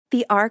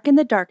The Ark in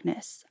the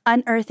Darkness,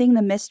 Unearthing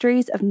the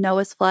Mysteries of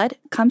Noah's Flood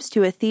comes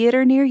to a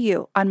theater near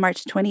you on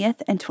March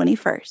 20th and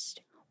 21st.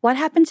 What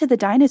happened to the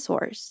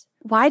dinosaurs?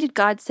 Why did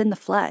God send the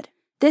flood?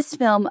 This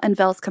film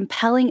unveils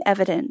compelling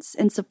evidence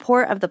in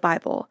support of the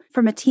Bible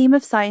from a team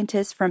of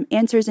scientists from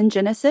Answers in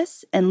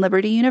Genesis and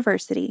Liberty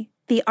University.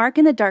 The Ark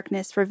in the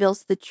Darkness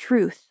reveals the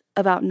truth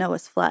about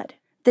Noah's flood.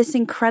 This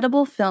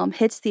incredible film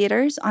hits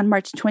theaters on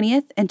March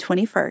 20th and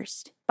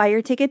 21st. Buy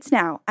your tickets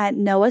now at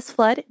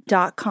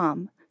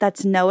noahsflood.com.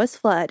 That's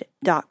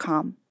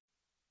noahsflood.com.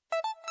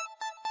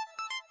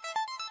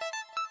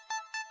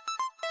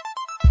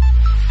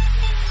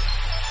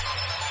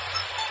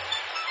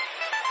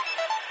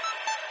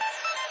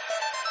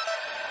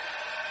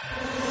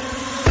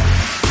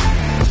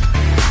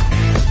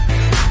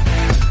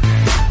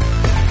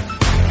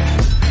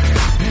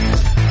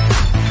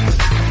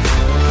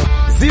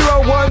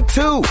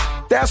 Two.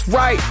 That's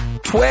right.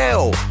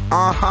 12.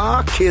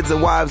 Kids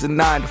and wives and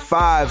 9 to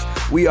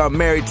 5s. We are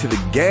married to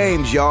the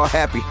games, y'all.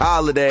 Happy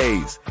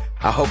holidays.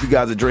 I hope you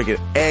guys are drinking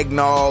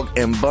eggnog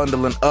and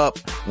bundling up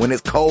when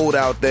it's cold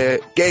out there.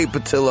 Gabe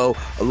Patillo,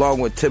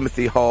 along with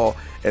Timothy Hall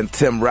and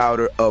Tim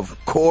Router, of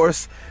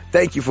course.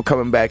 Thank you for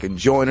coming back and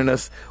joining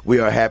us. We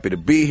are happy to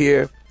be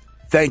here.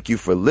 Thank you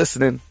for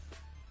listening.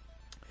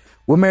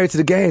 We're married to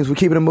the games. We're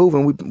keeping it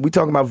moving. We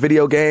talking about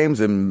video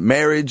games and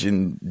marriage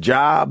and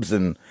jobs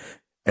and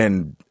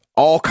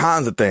all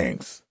kinds of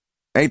things.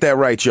 Ain't that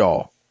right,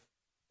 y'all?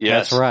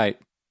 Yes. That's right.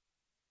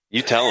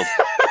 You tell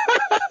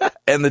them.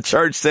 And the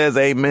church says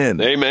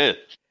amen. Amen.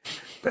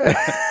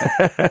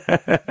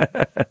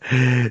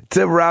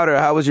 Tim Router,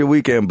 how was your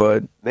weekend,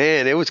 bud?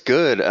 Man, it was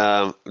good.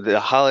 The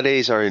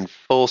holidays are in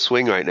full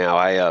swing right now.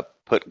 I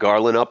put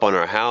garland up on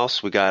our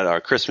house. We got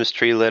our Christmas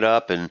tree lit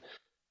up, and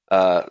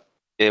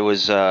it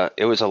was a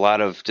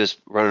lot of just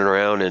running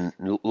around, and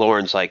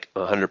Lauren's like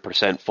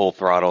 100% full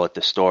throttle at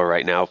the store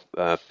right now,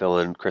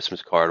 filling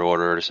Christmas card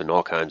orders and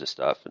all kinds of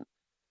stuff. And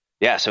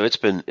yeah, so it's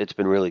been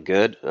really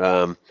good.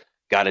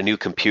 Got a new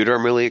computer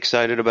I'm really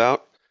excited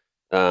about.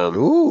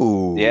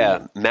 Ooh.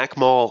 Yeah,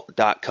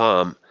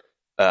 MacMall.com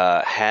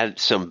had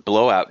some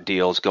blowout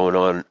deals going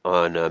on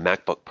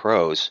MacBook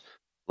Pros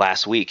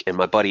last week, and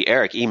my buddy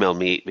Eric emailed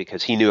me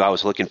because he knew I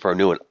was looking for a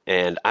new one.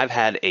 And I've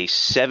had a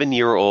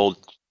 7-year-old,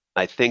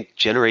 I think,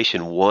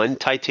 Generation 1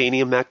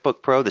 titanium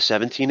MacBook Pro, the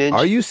 17-inch.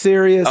 Are you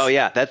serious? Oh,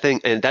 yeah, that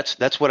thing, and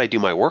that's what I do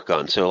my work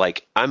on. So,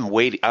 like, I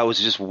was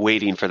just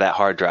waiting for that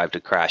hard drive to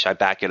crash. I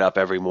back it up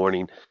every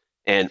morning,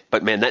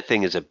 but man, that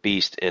thing is a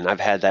beast, and I've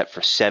had that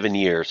for 7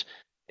 years,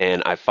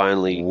 and I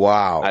finally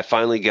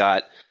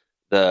got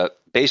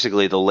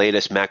basically the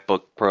latest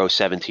MacBook Pro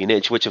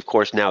 17-inch, which, of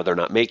course, now they're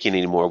not making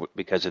anymore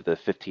because of the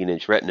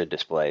 15-inch Retina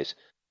displays.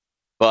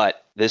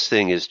 But this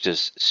thing is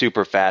just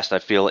super fast. I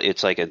feel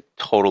it's like a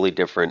totally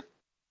different.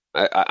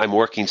 I'm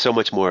working so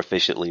much more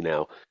efficiently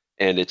now,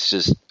 and it's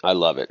just, I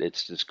love it.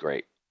 It's just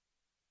great.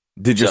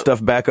 Did your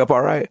stuff back up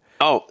all right?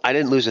 Oh, I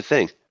didn't lose a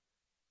thing.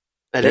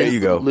 There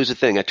you go. Lose a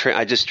thing.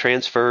 I just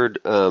transferred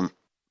from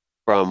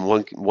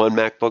one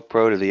MacBook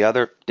Pro to the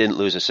other. Didn't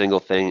lose a single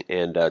thing,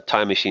 and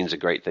Time Machine's a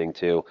great thing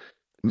too.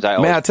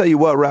 I tell you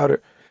what,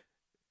 Router,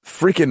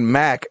 freaking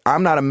Mac.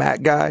 I'm not a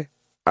Mac guy.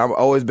 I've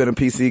always been a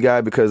PC guy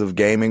because of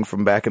gaming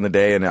from back in the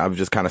day, and I've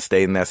just kind of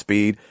stayed in that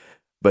speed.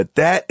 But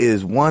that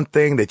is one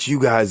thing that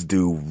you guys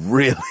do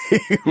really,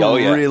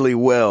 really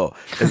well,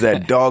 is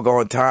that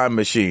doggone Time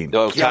Machine.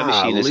 No, Time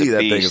Machine is a beast. That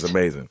thing is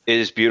amazing. It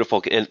is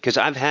beautiful, and because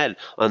I've had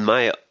on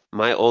my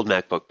old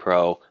MacBook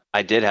Pro,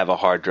 I did have a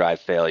hard drive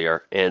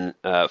failure, and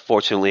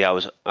fortunately, I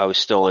was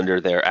still under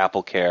their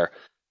Apple Care,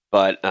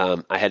 but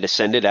I had to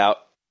send it out,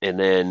 and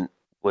then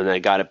when I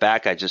got it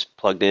back, I just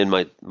plugged in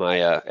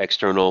my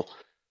external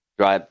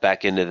drive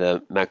back into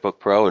the MacBook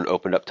Pro and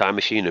opened up Time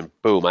Machine, and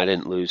boom, I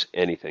didn't lose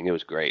anything. It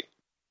was great.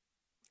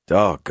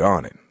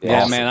 Doggone it.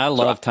 Yeah, awesome. Man, I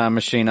love Time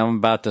Machine. I'm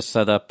about to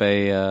set up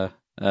a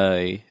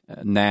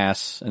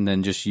NAS and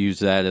then just use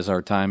that as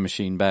our Time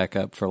Machine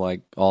backup for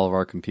like all of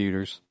our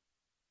computers.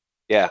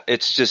 Yeah,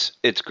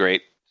 it's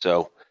great.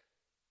 So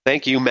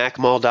thank you,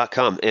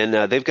 MacMall.com.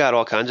 And they've got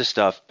all kinds of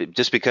stuff.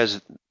 Just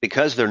because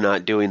they're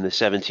not doing the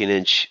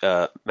 17-inch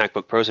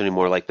MacBook Pros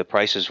anymore, like the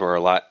prices were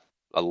a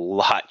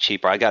lot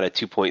cheaper. I got a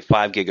 2.5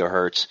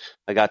 gigahertz.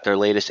 I got their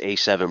latest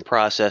A7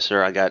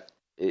 processor.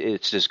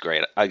 It's just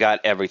great. I got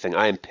everything.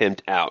 I am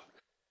pimped out.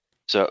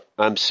 So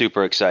I'm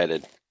super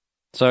excited.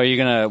 So are you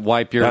going to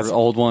wipe your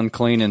old one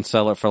clean and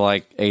sell it for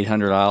like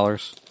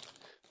 $800?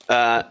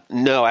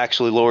 No,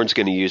 actually, Lauren's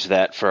going to use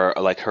that for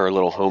like her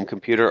little home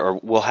computer, or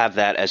we'll have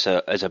that as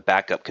a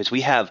backup, because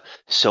we have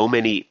so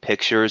many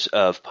pictures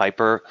of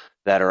Piper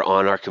that are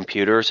on our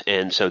computers,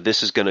 and so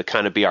this is going to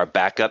kind of be our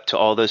backup to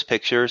all those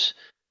pictures.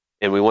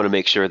 And we want to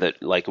make sure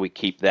that like we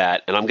keep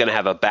that. And I'm going to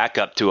have a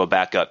backup to a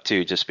backup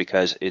too, just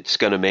because it's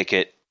going to make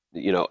it,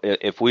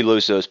 if we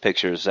lose those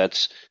pictures,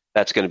 that's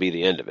going to be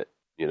the end of it.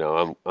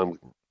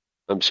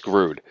 I'm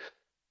screwed.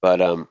 But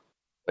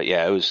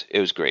yeah, it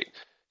was great.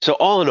 So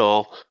all in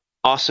all,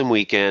 awesome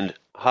weekend.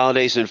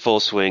 Holidays in full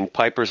swing.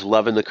 Piper's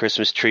loving the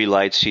Christmas tree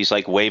lights. She's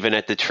like waving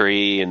at the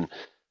tree, and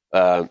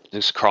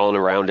just crawling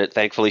around it.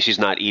 Thankfully, she's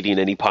not eating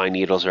any pine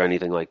needles or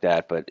anything like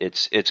that. But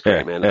it's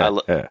great, man.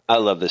 I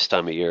love this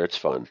time of year. It's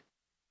fun.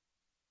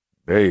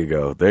 There you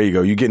go.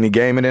 You get any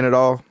gaming in at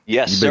all?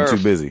 Yes, You've been sir.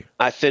 too busy.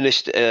 I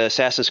finished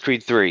Assassin's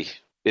Creed 3.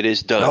 It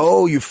is done.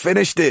 Oh, you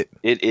finished it.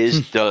 It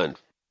is done.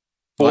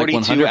 Like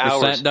 42 100%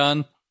 hours.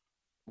 done?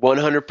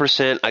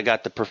 100%. I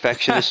got the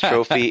perfectionist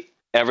trophy.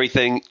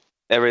 Everything's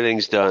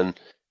done.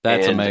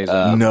 That's And,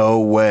 amazing.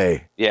 No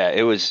way. Yeah,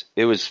 it was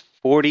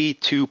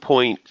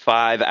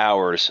 42.5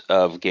 hours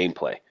of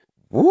gameplay.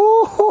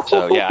 Woo!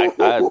 So yeah,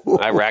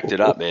 I racked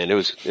it up, man. It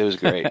was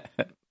great.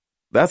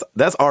 That's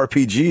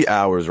RPG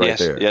hours right yes,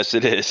 there. Yes,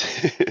 it is.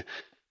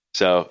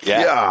 So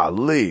yeah.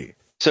 Golly.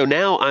 So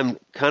now I'm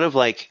kind of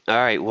like, all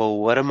right, well,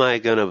 what am I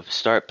going to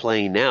start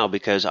playing now?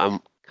 Because I'm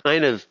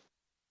kind of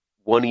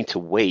wanting to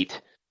wait,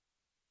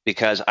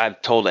 because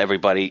I've told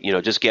everybody,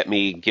 just get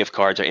me gift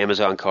cards or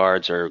Amazon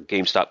cards or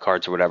GameStop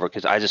cards or whatever,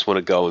 because I just want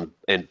to go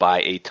and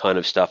buy a ton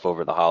of stuff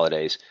over the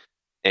holidays.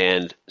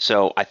 And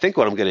so I think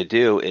what I'm going to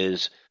do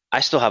is,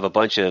 I still have a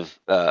bunch of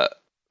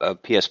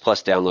PS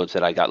Plus downloads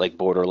that I got, like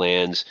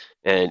Borderlands,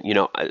 and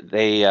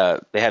they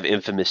have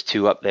Infamous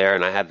 2 up there,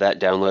 and I have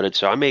that downloaded.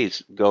 So I may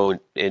go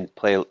and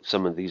play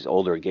some of these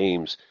older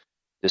games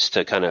just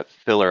to kind of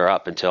fill her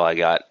up until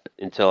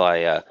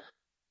the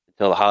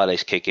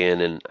holidays kick in,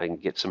 and I can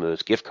get some of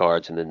those gift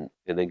cards, and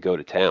then go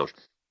to town.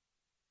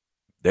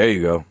 There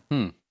you go.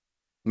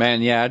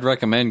 Man, yeah, I'd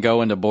recommend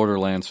going to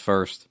Borderlands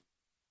first.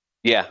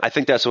 Yeah, I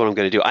think that's what I'm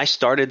going to do. I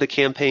started the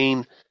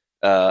campaign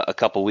a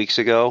couple weeks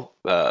ago,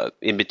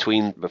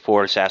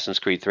 before Assassin's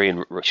Creed 3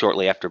 and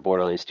shortly after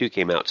Borderlands 2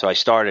 came out. So I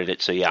started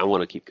it. So yeah, I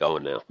want to keep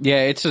going now. Yeah,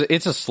 it's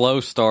a slow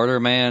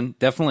starter, man.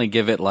 Definitely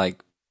give it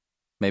like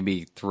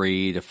maybe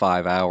 3 to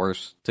 5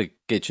 hours to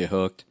get you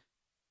hooked.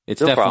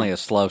 It's definitely a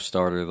slow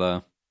starter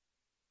though.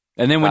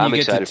 And then when I'm you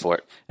get excited for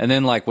it. And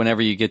then like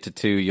whenever you get to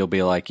 2, you'll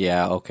be like,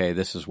 yeah, okay,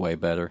 this is way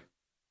better.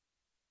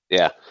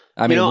 Yeah.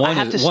 I mean,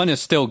 one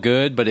is still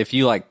good, but if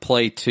you like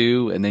play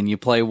 2 and then you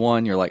play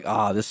 1, you're like,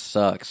 this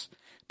sucks.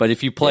 But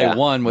if you play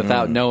 1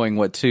 without knowing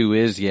what 2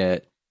 is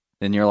yet,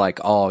 then you're like,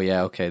 oh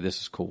yeah, okay,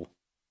 this is cool.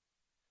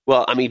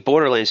 Well, I mean,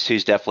 Borderlands 2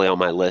 is definitely on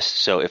my list.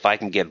 So if I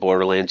can get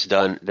Borderlands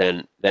done,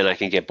 then I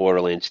can get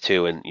Borderlands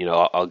 2, and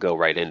I'll go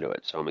right into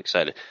it. So I'm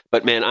excited.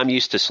 But man, I'm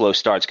used to slow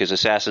starts, because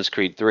Assassin's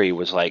Creed 3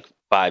 was like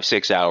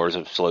 5-6 hours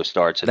of slow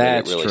starts, and then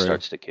it really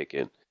starts to kick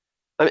in.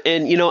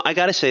 And I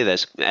got to say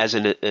this, as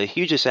a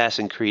huge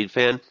Assassin's Creed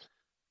fan,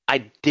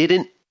 I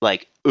didn't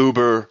like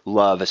uber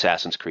love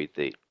Assassin's Creed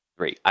 3.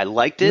 I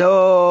liked it.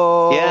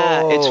 No.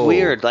 Yeah, it's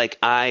weird. Like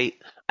I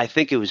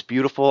think it was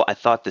beautiful. I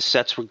thought the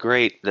sets were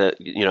great.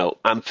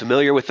 I'm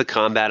familiar with the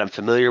combat. I'm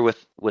familiar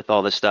with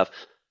all this stuff.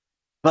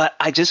 But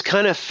I just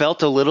kind of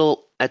felt a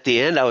little at the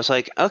end. I was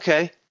like,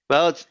 okay,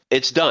 well,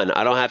 it's done.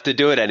 I don't have to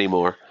do it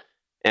anymore,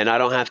 and I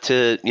don't have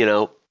to.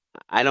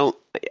 I don't.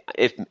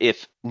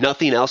 If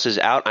nothing else is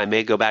out, I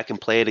may go back and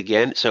play it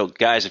again. So,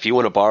 guys, if you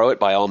want to borrow it,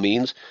 by all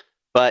means.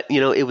 But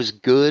it was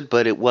good,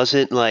 but it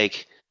wasn't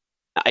like.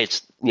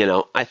 It's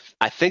I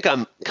think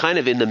I'm kind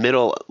of in the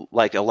middle,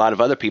 like a lot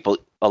of other people.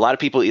 A lot of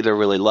people either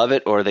really love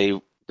it or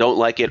they don't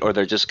like it, or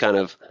they're just kind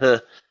of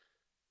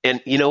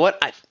And you know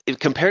what?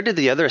 Compared to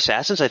the other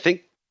assassins, I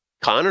think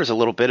Connor's a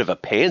little bit of a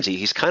pansy.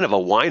 He's kind of a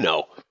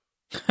wino,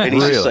 and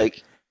he's just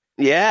like,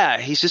 yeah,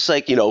 he's just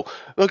like,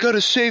 I got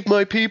to save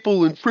my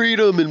people and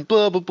freedom and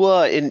blah blah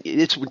blah. And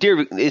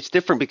it's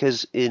different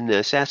because in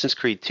Assassin's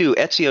Creed 2,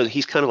 Ezio,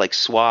 he's kind of like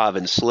suave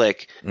and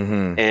slick,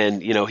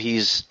 and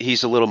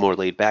he's a little more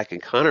laid back.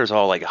 And Connor's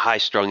all like high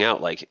strung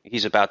out, like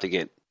he's about to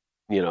get,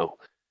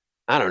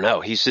 I don't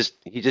know. He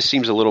just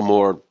seems a little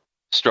more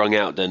strung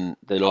out than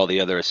all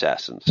the other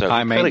assassins. So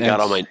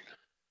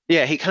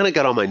he kind of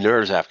got on my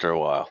nerves after a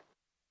while.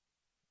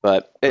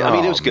 But it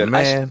was good.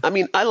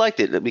 I liked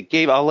it.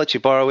 Gabe, I'll let you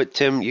borrow it.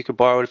 Tim, you could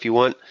borrow it if you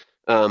want.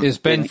 Is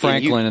Ben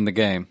Franklin in the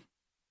game?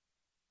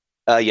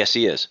 Yes,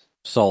 he is.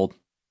 Sold.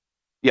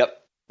 Yep.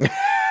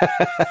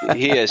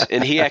 He is,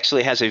 and he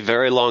actually has a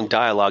very long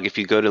dialogue. If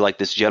you go to like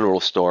this general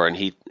store,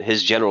 and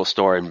his general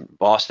store in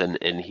Boston,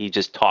 and he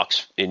just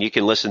talks, and you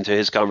can listen to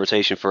his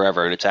conversation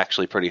forever, and it's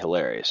actually pretty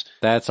hilarious.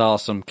 That's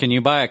awesome. Can you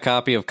buy a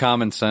copy of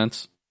Common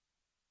Sense?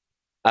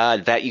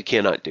 That you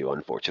cannot do,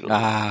 unfortunately.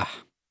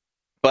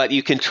 But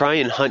you can try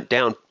and hunt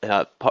down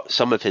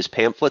some of his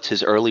pamphlets,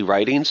 his early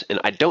writings,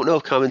 and I don't know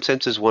if Common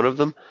Sense is one of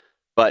them,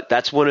 but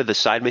that's one of the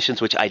side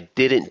missions, which I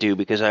didn't do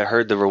because I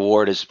heard the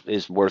reward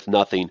is worth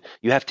nothing.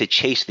 You have to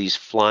chase these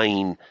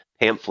flying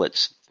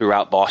pamphlets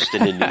throughout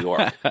Boston and New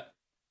York.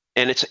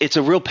 And it's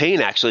a real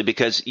pain, actually,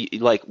 because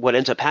what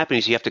ends up happening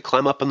is you have to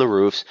climb up on the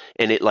roofs,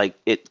 and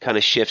it kind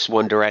of shifts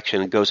one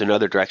direction and goes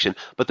another direction.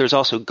 But there's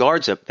also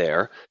guards up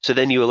there, so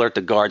then you alert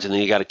the guards, and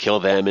then you got to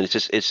kill them, and it's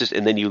just,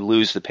 and then you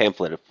lose the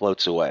pamphlet; it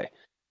floats away.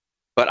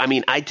 But I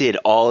mean, I did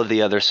all of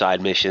the other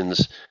side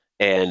missions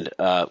and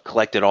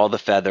collected all the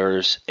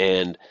feathers,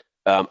 and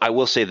I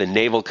will say the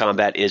naval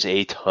combat is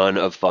a ton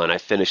of fun. I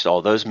finished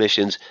all those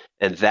missions,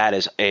 and that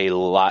is a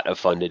lot of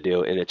fun to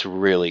do, and it's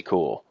really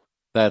cool.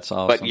 That's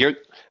awesome.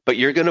 But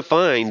you're going to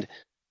find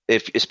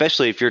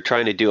especially if you're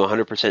trying to do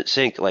 100%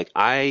 sync, like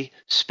I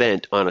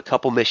spent on a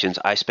couple missions,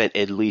 I spent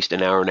at least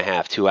an hour and a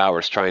half, 2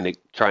 hours trying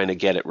to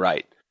get it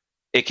right.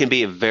 It can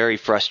be a very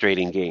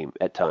frustrating game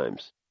at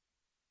times.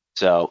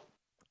 So,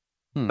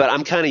 but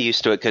I'm kind of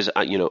used to it because,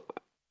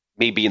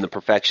 me being the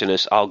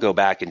perfectionist, I'll go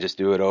back and just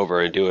do it over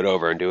and do it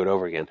over and do it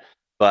over again.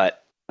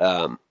 But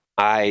I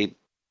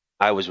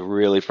was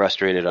really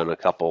frustrated on a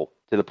couple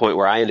to the point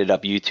where I ended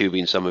up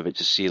YouTubing some of it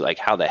to see like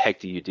how the heck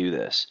do you do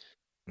this?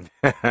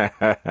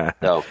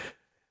 So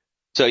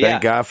yeah.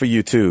 Thank God for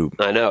YouTube.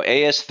 I know.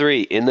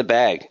 AS3 in the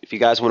bag. If you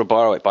guys want to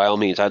borrow it, by all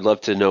means, I'd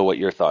love to know what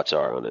your thoughts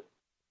are on it.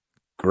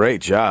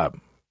 Great job.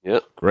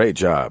 Yep. Great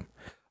job.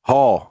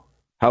 Hall,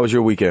 how was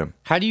your weekend?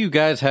 How do you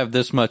guys have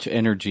this much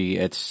energy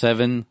at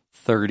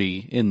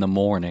 7:30 in the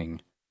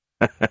morning?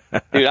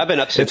 Dude, I've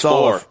been up since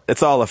 4.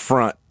 It's all a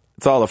front.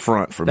 It's all a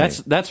front for me.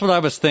 That's what I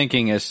was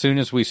thinking as soon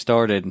as we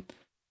started.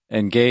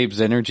 And Gabe's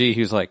energy,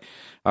 he was like,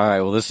 all right,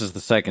 well, this is the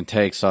second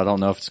take, so I don't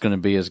know if it's going to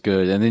be as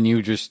good. And then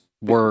you just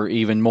were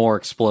even more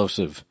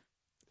explosive.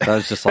 I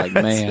was just like,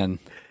 man.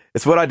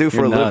 It's what I do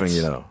for a nuts.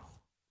 living,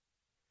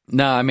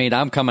 No, I mean,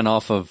 I'm coming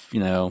off of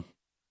the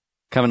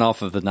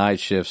night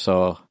shift,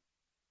 so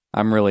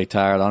I'm really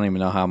tired. I don't even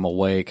know how I'm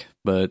awake,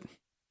 but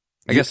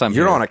I guess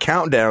You're on a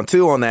countdown,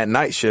 too, on that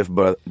night shift,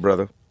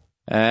 brother.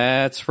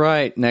 That's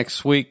right.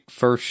 Next week,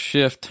 first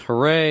shift.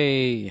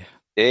 Hooray.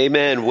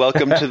 Amen.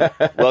 Welcome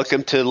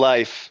to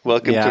life.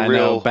 Welcome to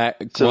real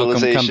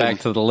civilization. Come back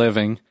to the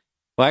living.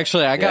 Well,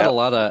 actually, I got a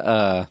lot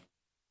of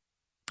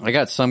I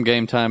got some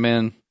game time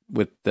in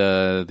with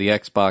the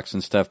Xbox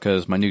and stuff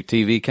because my new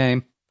TV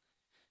came.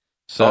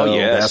 So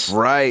that's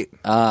right.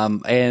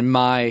 And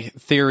my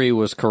theory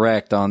was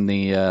correct on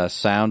the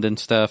sound and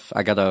stuff.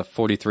 I got a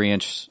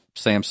 43-inch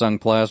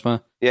Samsung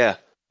Plasma. Yeah.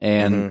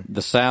 And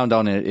the sound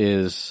on it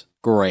is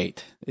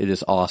great. It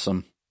is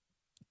awesome.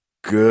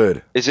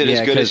 Good. Is it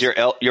as good as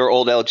your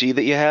old LG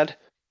that you had?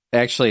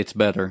 Actually, it's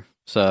better.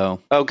 So.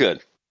 Oh,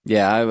 good.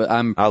 Yeah,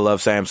 I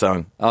love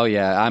Samsung. Oh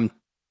yeah, I'm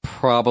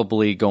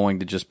probably going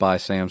to just buy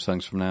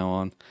Samsungs from now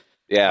on.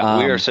 Yeah,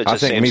 we are such a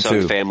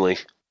Samsung family.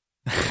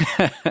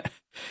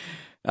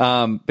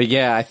 But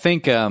yeah, I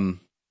think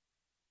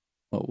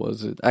what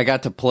was it? I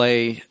got to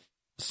play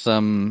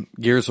some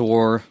Gears of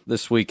War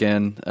this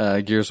weekend.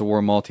 Gears of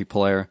War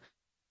multiplayer.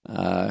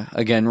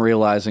 Again,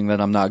 realizing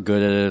that I'm not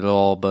good at it at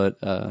all, but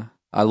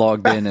I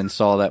logged in and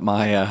saw that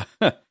my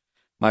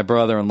my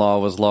brother-in-law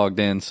was logged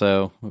in,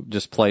 so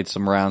just played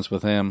some rounds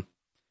with him.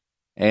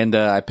 And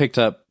I picked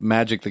up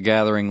Magic the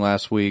Gathering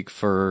last week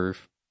for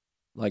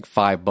like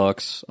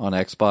 $5 on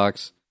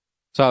Xbox.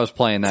 So I was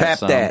playing that.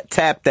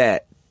 Tap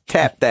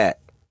that.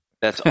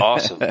 That's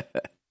awesome.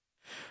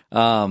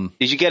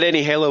 Did you get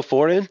any Halo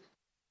 4 in?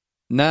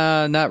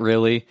 Nah, not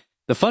really.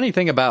 The funny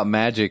thing about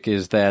Magic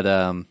is that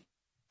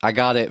I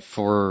got it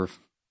for,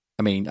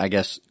 I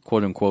guess,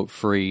 quote unquote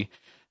free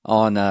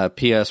on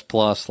PS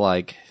Plus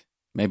like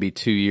maybe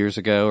 2 years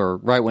ago, or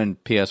right when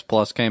PS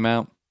Plus came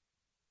out.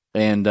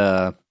 And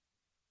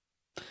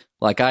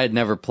like I had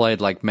never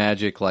played like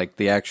Magic, like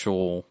the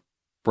actual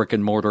brick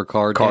and mortar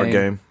card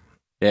game.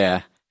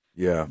 Yeah.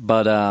 Yeah.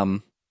 But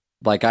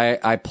like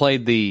I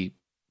played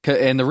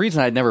and the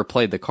reason I'd never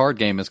played the card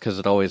game is because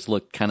it always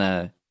looked kind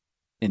of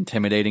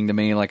intimidating to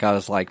me. Like I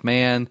was like,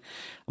 man,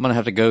 I'm gonna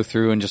have to go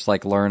through and just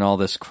like learn all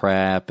this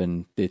crap,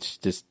 and it's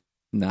just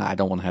I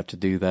don't want to have to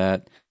do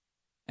that.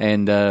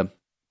 And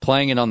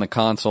playing it on the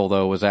console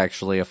though was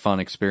actually a fun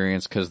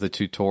experience because the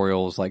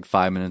tutorial is like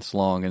 5 minutes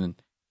long, and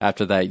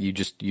after that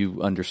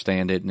you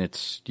understand it,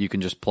 and you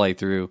can just play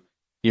through.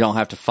 You don't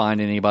have to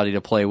find anybody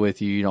to play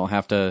with you. You don't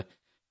have to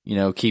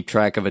keep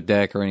track of a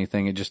deck or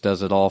anything. It just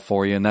does it all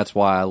for you, and that's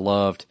why I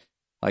loved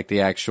like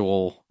the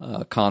actual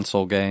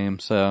console game.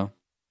 So,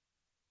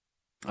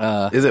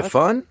 is it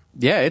fun?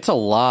 Yeah, it's a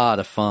lot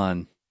of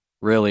fun.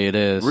 Really, it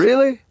is.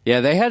 Really?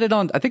 Yeah, they had it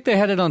on. I think they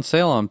had it on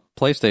sale on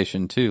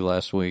PlayStation too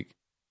last week.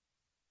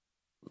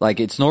 Like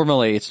it's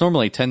normally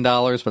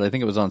 $10, but I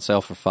think it was on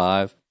sale for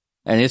 $5,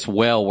 and it's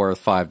well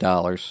worth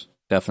 $5.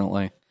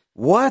 Definitely.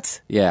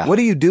 What? Yeah. What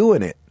do you do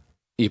in it?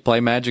 You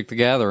play Magic the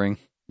Gathering.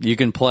 You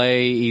can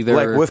play either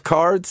like with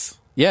cards.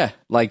 Yeah,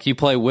 like you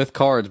play with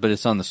cards, but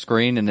it's on the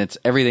screen, and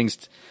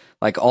everything's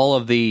like all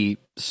of the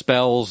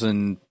spells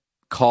and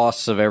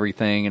costs of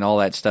everything and all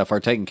that stuff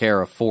are taken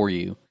care of for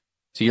you.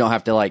 So you don't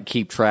have to like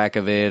keep track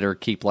of it or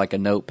keep like a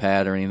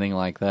notepad or anything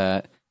like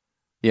that.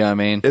 You know what I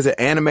mean? Is it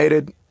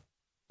animated?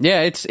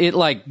 Yeah, it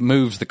like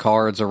moves the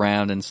cards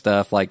around and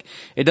stuff. Like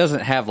it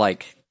doesn't have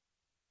like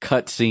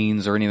cut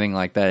scenes or anything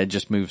like that. It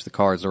just moves the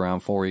cards around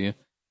for you.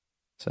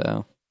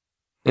 So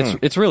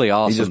it's really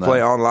awesome. You just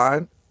play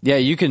online? Yeah,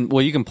 you can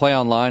play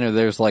online, or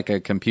there's like a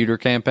computer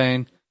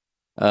campaign.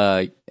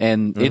 And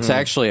it's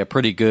actually a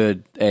pretty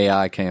good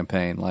AI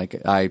campaign.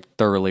 Like I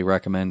thoroughly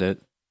recommend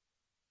it.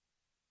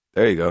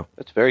 There you go.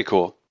 That's very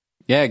cool.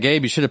 Yeah,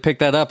 Gabe, you should have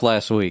picked that up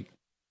last week.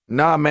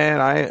 Nah, man,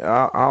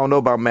 I don't know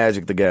about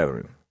Magic the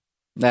Gathering.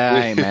 Nah, I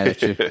ain't mad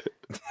at you.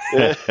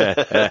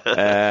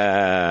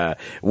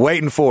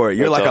 Waiting for it.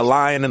 You're like a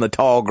lion in the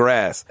tall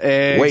grass.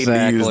 Exactly. Waiting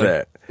to use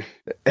that.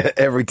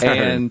 Every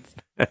turn.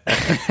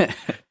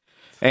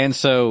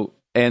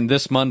 And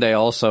this Monday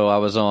also I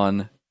was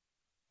on,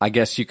 I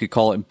guess you could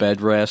call it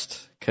bed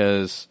rest,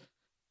 because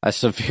I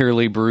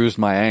severely bruised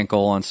my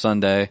ankle on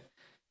Sunday.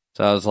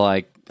 So I was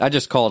like, I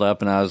just called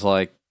up and I was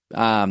like,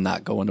 I'm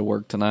not going to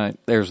work tonight.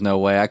 There's no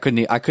way. I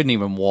couldn't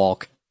even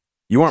walk.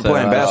 You weren't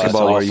playing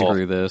basketball, were you?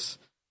 Through this.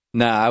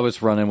 Nah, I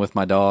was running with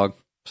my dog.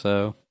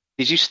 So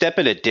did you step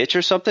in a ditch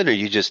or something, or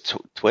you just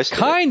twisted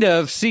kind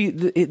of. See,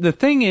 the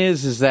thing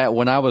is that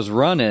when I was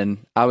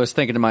running, I was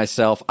thinking to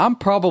myself, I'm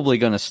probably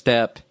going to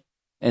step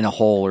in a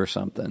hole or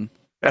something.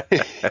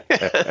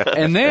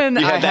 And then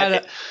I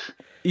had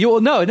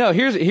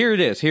here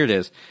it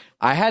is.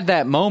 I had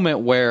that moment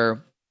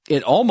where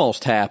it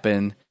almost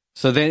happened.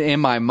 So then in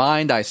my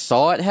mind, I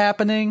saw it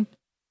happening,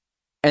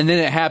 and then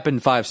it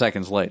happened 5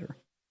 seconds later.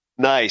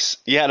 Nice.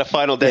 You had a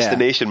final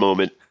destination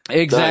moment.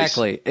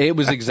 Exactly. Nice. It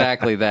was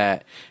exactly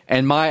that.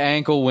 And my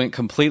ankle went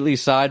completely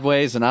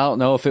sideways, and I don't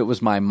know if it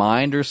was my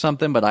mind or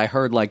something, but I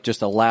heard like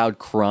just a loud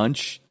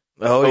crunch.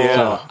 Oh, yeah.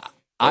 So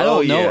I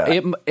don't know.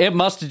 Yeah. It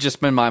must have just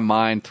been my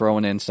mind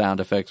throwing in sound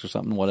effects or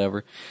something,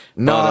 whatever.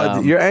 No,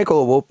 your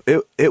ankle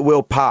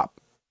will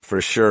pop for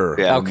sure.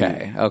 Yeah.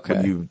 Okay.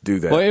 When you do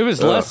that. Well, it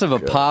was less of a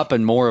pop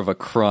and more of a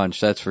crunch.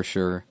 That's for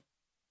sure.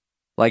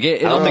 Like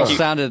it almost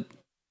sounded.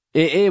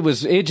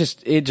 It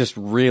just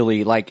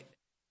really, like,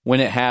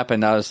 when it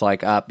happened, I was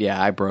like, yeah,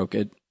 I broke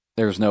it.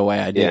 There's no way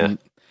I didn't.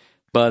 Yeah.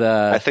 But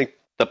I think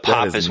the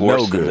pop is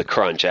worse than the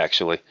crunch,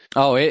 actually.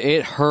 Oh,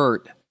 it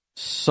hurt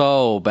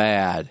so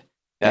bad.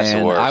 That's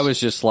the worst. I was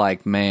just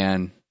like,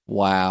 man,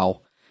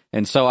 wow.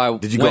 And so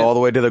Did you go all the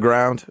way to the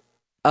ground?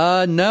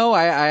 No,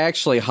 I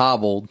actually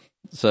hobbled.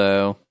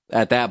 So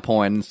at that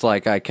point, it's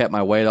like I kept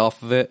my weight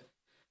off of it.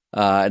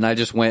 And I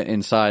just went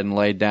inside and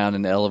laid down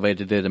and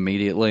elevated it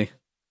immediately.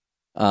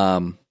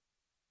 And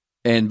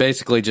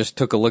basically just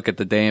took a look at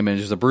the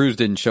damage. The bruise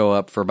didn't show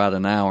up for about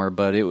an hour,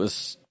 but it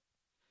was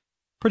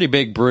pretty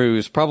big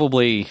bruise,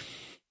 probably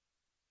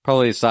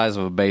the size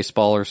of a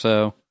baseball or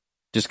so,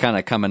 just kind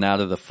of coming out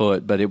of the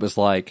foot. But it was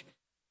I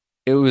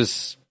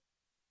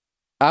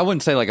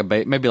wouldn't say like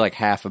maybe like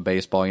half a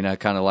baseball,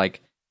 kind of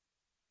like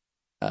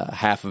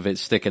half of it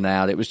sticking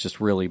out. It was just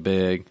really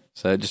big,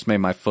 so it just made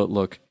my foot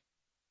look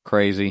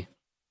crazy.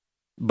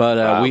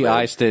 But we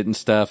iced it and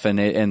stuff,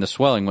 and the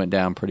swelling went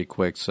down pretty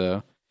quick,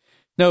 so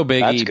no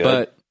biggie.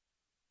 But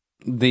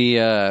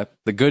the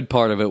good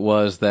part of it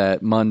was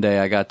that Monday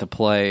I got to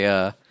play.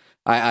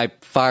 I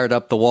fired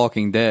up The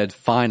Walking Dead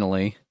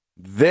finally.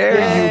 There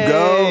you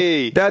go.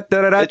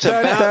 It's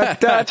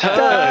about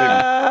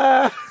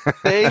time.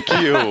 Thank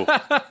you.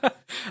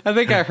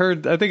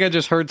 I think I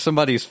just heard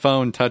somebody's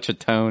phone touch a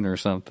tone or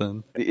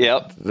something.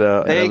 Yep.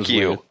 Thank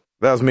you. Weird.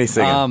 That was me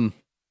singing.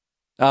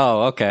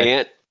 Oh,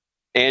 okay.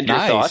 And your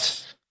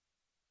thoughts?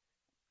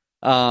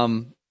 Yeah,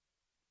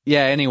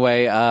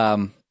 anyway,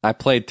 I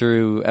played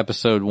through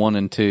episode 1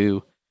 and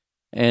 2,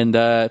 and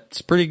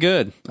it's pretty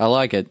good. I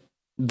like it.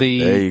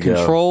 The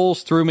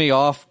controls threw me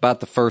off about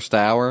the first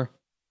hour.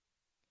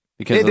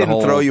 Because it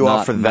didn't throw you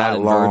off for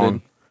that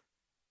long.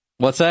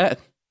 What's that?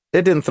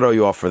 It didn't throw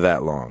you off for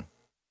that long.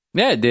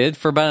 Yeah, it did,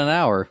 for about an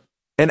hour.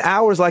 An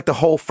hour's like the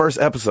whole first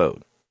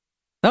episode.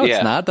 No,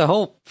 it's not.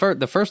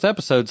 The first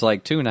episode's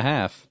like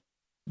 2.5.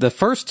 The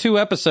first 2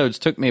 episodes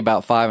took me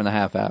about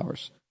 5.5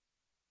 hours.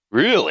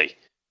 Really?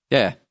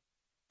 Yeah.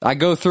 I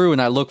go through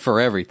and I look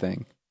for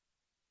everything.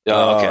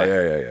 Oh,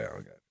 okay. Yeah.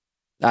 Okay.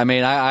 I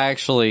mean, I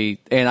actually,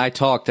 and I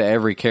talk to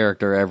every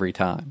character every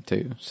time,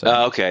 too.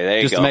 So okay, there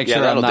you go. Just to make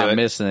sure I'm not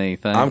missing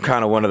anything. I'm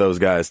kind of one of those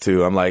guys,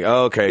 too. I'm like,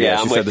 oh, okay,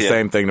 she said the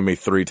same thing to me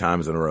 3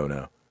 times in a row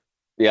now.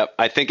 Yep,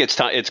 I think it's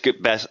time. It's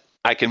good. Best.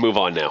 I can move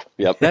on now.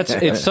 Yep.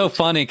 It's so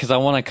funny because I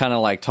want to kind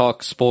of like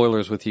talk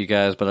spoilers with you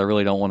guys, but I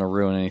really don't want to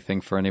ruin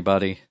anything for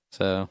anybody.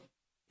 So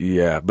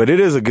yeah, but it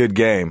is a good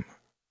game.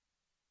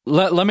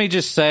 Let me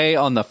just say,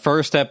 on the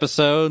first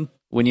episode,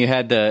 when you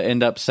had to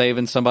end up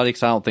saving somebody,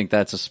 because I don't think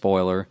that's a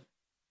spoiler.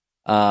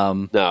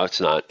 No, it's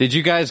not. Did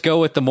you guys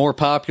go with the more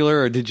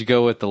popular, or did you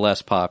go with the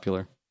less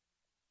popular?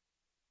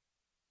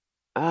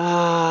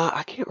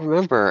 I can't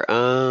remember.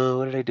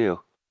 What did I do?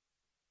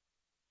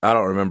 I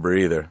don't remember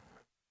either.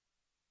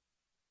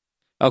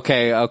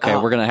 Okay,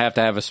 we're going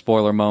to have a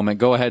spoiler moment.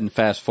 Go ahead and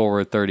fast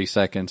forward 30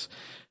 seconds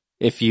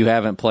if you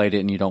haven't played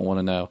it and you don't want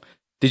to know.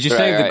 Did you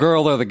save the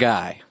girl or the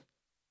guy?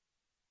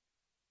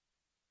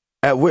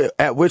 At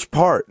which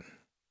part?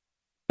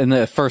 In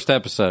the first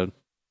episode.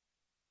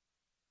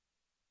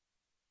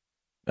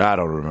 I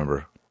don't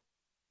remember.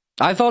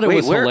 I thought it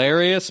was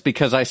hilarious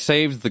because I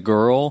saved the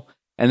girl,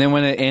 and then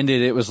when it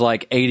ended, it was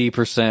like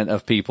 80%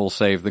 of people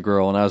saved the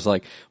girl, and I was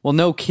like, well,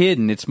 no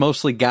kidding. It's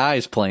mostly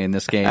guys playing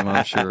this game,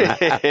 I'm sure.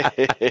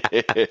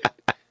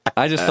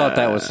 I just thought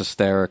that was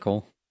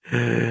hysterical.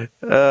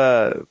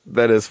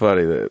 That is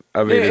funny.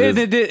 I mean,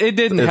 it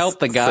didn't help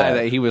the guy sad.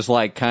 That he was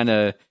like kind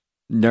of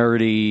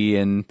nerdy,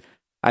 and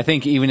I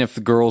think even if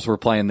the girls were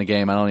playing the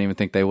game, I don't even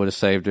think they would have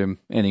saved him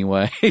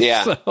anyway.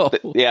 Yeah,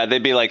 yeah,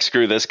 they'd be like,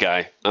 "Screw this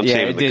guy! I'm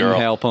saving the girl." It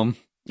didn't help him.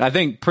 I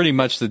think pretty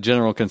much the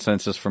general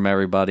consensus from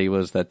everybody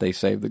was that they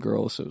saved the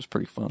girls. So it was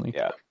pretty funny.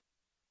 Yeah,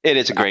 it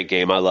is a great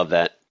game. I love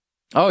that.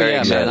 Oh Very yeah,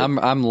 excited. man,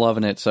 I'm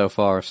loving it so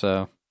far.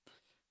 So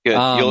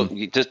Good.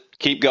 You just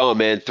keep going,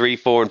 man. 3,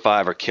 4, and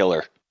 5 are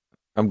killer.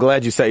 I'm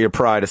glad you set your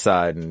pride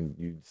aside and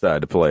you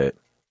decided to play it.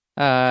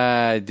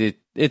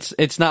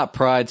 It's not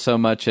pride so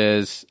much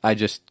as I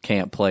just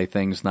can't play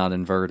things not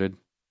inverted.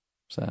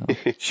 So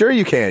Sure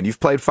you can. You've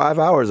played 5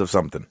 hours of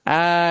something.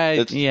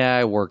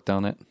 I worked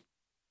on it.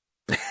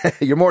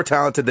 You're more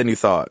talented than you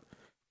thought.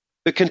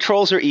 The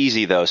controls are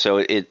easy though,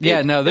 so they're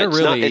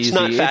really easy. It's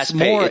not fast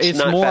paced.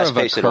 It's more of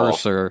a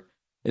cursor.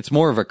 It's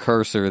more of a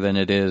cursor than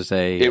it is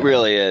a. It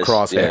really is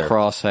crosshair.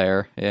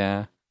 Crosshair,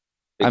 yeah.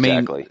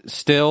 Exactly. I mean,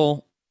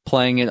 still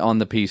playing it on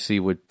the PC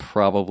would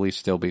probably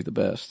still be the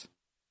best.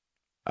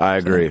 I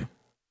agree.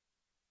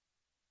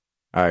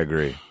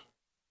 Gabe,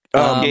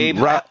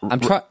 I'm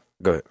trying.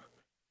 Go ahead.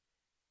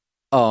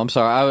 Oh, I'm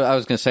sorry. I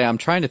was going to say I'm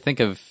trying to think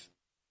of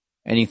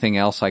anything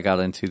else I got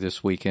into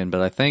this weekend,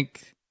 but I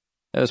think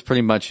that was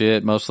pretty much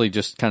it. Mostly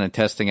just kind of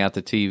testing out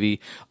the TV.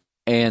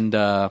 And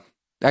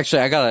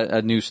actually, I got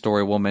a news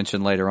story we'll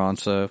mention later on,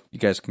 so you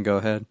guys can go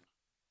ahead.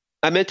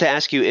 I meant to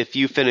ask you if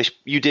you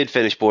did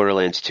finish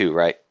Borderlands 2,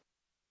 right?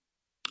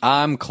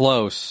 I'm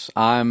close.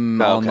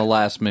 I'm on the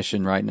last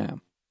mission right now.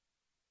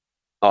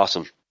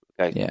 Awesome.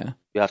 Okay. Yeah.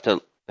 You have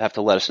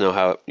to let us know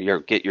how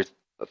get your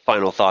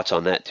final thoughts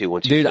on that too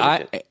once you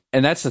finish it.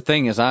 And that's the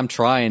thing is I'm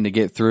trying to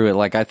get through it.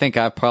 Like I think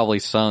I've probably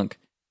sunk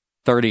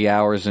 30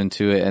 hours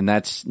into it, and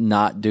that's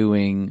not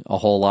doing a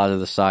whole lot of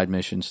the side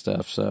mission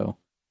stuff. So.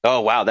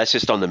 Oh wow, that's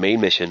just on the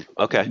main mission.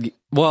 Okay.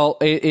 Well,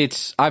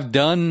 I've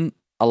done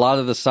a lot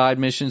of the side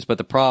missions, but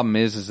the problem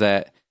is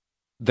that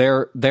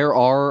there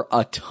are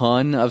a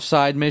ton of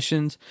side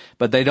missions,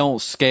 but they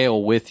don't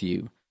scale with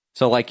you.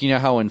 So like, you know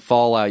how in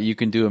Fallout you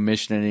can do a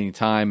mission at any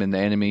time and the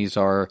enemies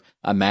are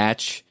a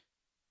match?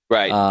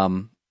 Right.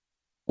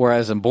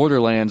 Whereas in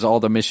Borderlands, all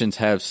the missions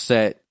have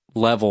set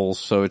levels.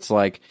 So it's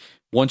like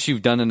once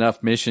you've done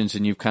enough missions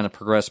and you've kind of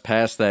progressed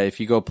past that, if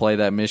you go play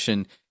that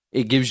mission,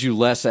 it gives you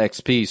less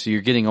XP. So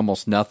you're getting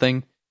almost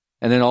nothing.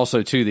 And then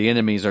also, too, the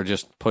enemies are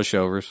just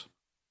pushovers.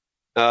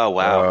 Oh,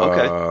 wow.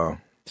 Okay.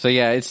 So,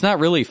 yeah, it's not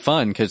really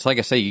fun because, like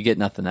I say, you get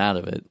nothing out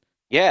of it.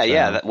 Yeah, so,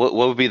 yeah. What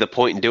would be the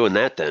point in doing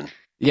that then?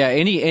 Yeah,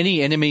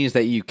 any enemies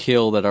that you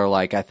kill that are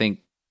like, I think,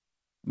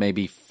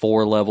 maybe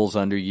 4 levels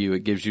under you,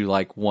 it gives you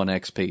like 1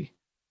 XP.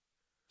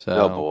 So,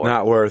 oh, boy.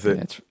 Not worth it.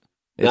 It's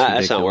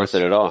that's not worth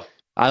it at all.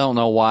 I don't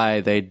know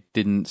why they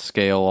didn't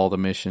scale all the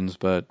missions,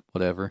 but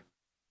whatever.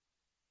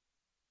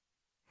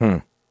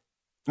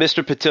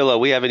 Mr. Patillo,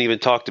 we haven't even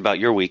talked about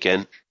your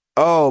weekend.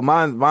 Oh,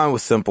 mine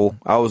was simple.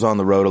 I was on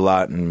the road a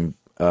lot and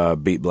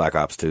beat Black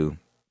Ops 2.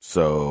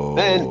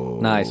 So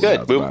nice.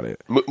 Good.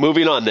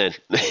 Moving on then.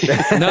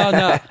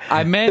 No.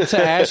 I meant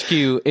to ask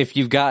you if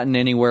you've gotten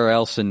anywhere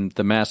else in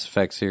the Mass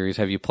Effect series.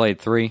 Have you played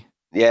 3?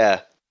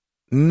 Yeah.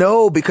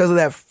 No, because of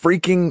that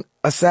freaking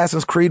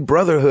Assassin's Creed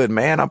Brotherhood,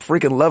 man. I'm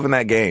freaking loving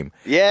that game.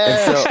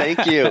 Yeah,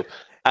 thank you.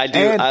 I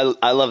do.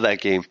 I love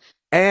that game.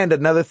 And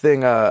another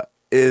thing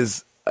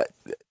is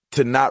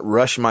to not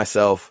rush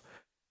myself.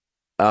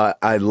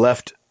 I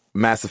left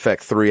Mass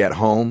Effect 3 at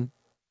home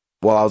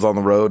while I was on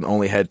the road and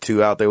only had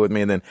 2 out there with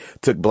me, and then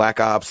took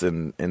Black Ops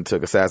and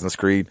took Assassin's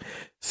Creed.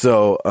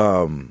 So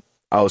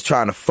I was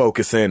trying to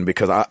focus in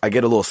because I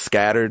get a little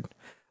scattered.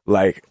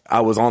 Like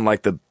I was on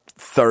like the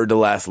 3rd to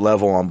last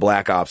level on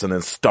Black Ops and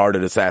then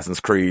started Assassin's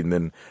Creed and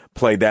then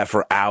played that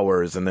for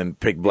hours and then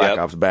picked Black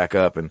Ops back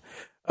up and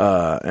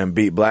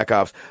beat Black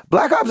Ops.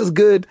 Black Ops is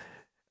good,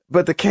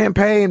 but the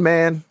campaign,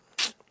 man,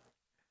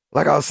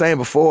 like I was saying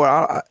before,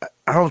 I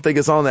don't think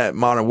it's on that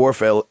Modern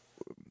Warfare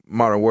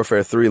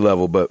 3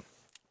 level, but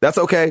that's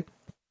okay.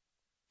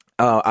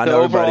 I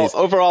know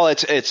overall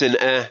it's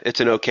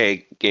an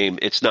okay game.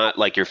 It's not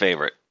like your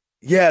favorite.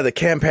 Yeah, the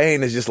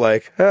campaign is just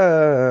like,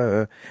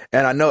 and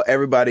I know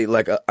everybody,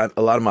 like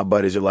a lot of my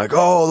buddies are like,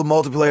 oh, the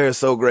multiplayer is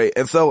so great.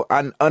 And so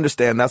I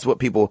understand that's what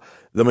the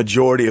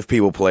majority of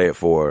people play it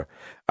for.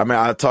 I mean,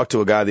 I talked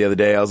to a guy the other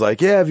day. I was like,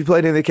 yeah, have you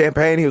played any of the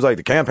campaign? He was like,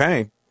 the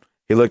campaign?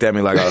 He looked at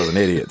me like I was an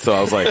idiot. So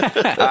I was like,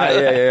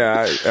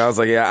 yeah. I was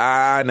like,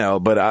 yeah, I know.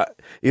 But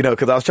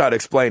because I was trying to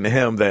explain to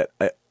him that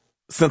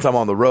since I'm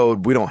on the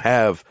road, we don't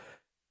have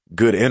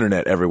good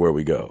internet everywhere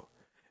we go.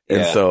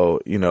 And so,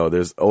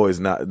 there's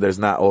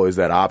not always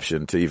that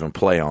option to even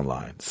play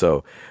online.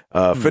 So,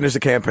 finish the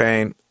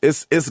campaign.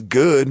 It's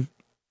good.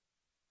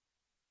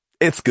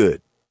 It's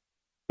good.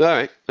 All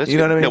right. That's you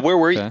know what I mean? Now, where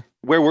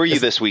were you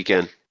this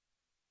weekend?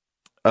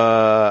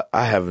 I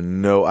have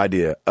no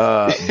idea.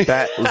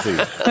 Let's see. You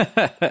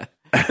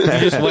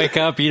just wake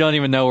up, you don't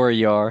even know where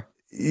you are.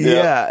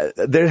 Yeah,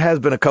 there has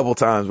been a couple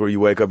times where you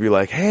wake up, you're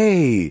like,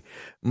 hey,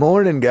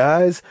 morning,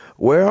 guys.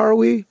 Where are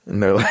we?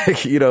 And they're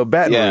like,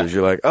 Baton Rouge.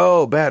 You're like,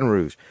 oh, Baton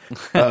Rouge.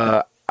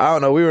 I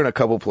don't know. We were in a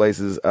couple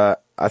places. I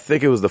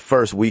think it was the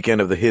first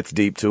weekend of the Hits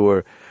Deep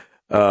tour.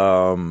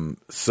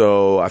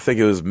 So I think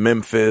it was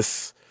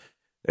Memphis,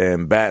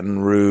 and Baton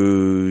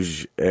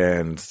Rouge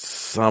and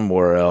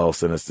somewhere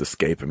else, and it's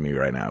escaping me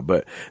right now.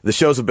 But the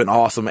shows have been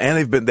awesome,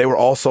 and they were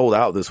all sold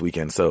out this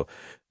weekend. So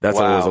that's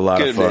always a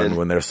lot of fun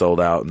when they're sold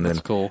out. And that's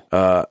then cool.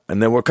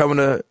 And then we're coming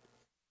to,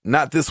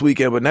 not this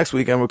weekend, but next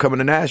weekend we're coming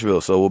to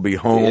Nashville. So we'll be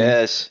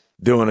home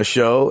doing a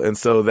show, and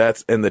so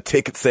and the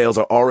ticket sales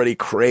are already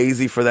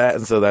crazy for that,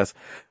 and so that's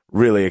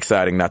really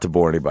exciting. Not to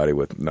bore anybody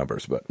with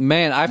numbers, but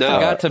man, I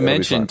forgot to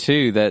mention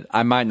too that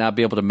I might not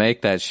be able to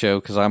make that show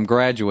because I'm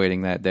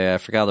graduating that day. I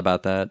forgot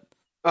about that.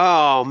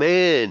 Oh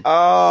man!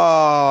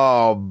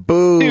 Oh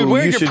boo! Dude,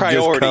 where are you your should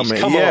priorities? Just come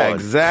in. Come on.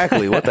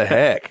 Exactly. What the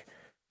heck?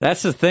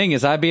 That's the thing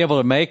is I'd be able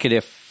to make it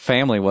if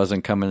family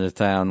wasn't coming to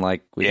town.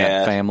 Like we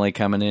got family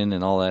coming in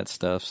and all that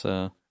stuff.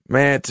 So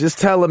man, just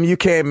tell them you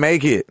can't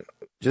make it.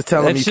 Just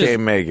tell them you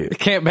can't make it.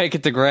 Can't make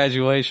it to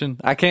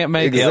graduation. I can't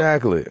make it.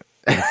 Exactly.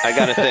 I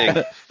got a thing.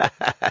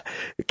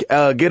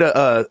 Get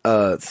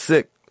a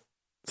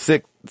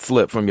sick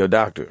slip from your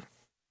doctor.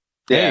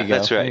 Yeah,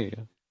 that's right.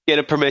 Get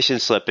a permission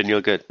slip and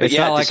you're good. But it's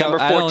not like December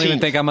 14th. I don't even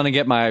think I'm going to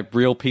get my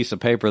real piece of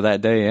paper that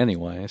day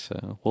anyway,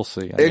 so we'll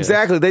see.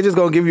 Exactly. They just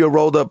going to give you a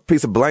rolled up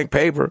piece of blank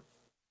paper.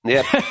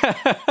 Yep.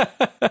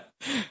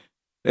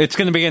 It's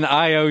going to be an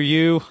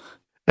IOU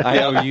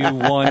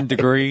 1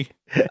 degree.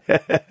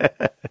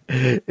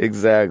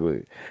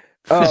 Exactly.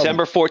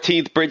 December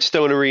 14th,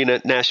 Bridgestone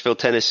Arena, Nashville,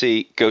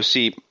 Tennessee. Go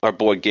see our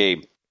boy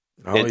Gabe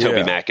and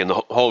Toby Mac and the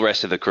whole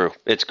rest of the crew.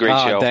 It's a great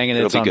show. Dang it,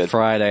 it's on good.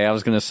 Friday. I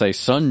was going to say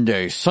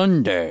Sunday.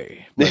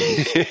 Sunday.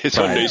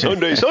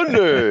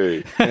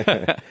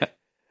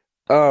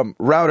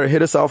 Router,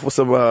 hit us off with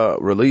some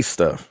release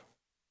stuff.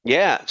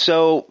 Yeah,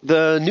 so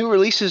the new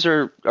releases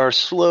are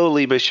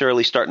slowly but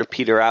surely starting to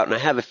peter out, and I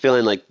have a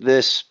feeling like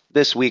this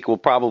week will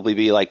probably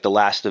be like the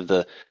last of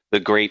the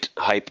great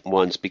hype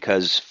ones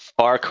because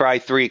Far Cry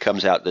 3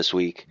 comes out this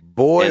week.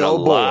 Boy, and a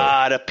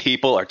lot of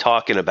people are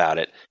talking about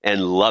it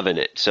and loving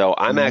it. So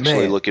I'm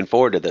actually looking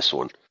forward to this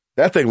one.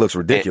 That thing looks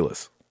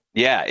ridiculous.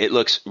 Yeah, it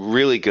looks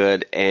really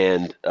good,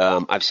 and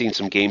I've seen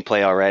some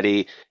gameplay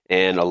already,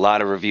 and a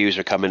lot of reviews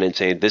are coming in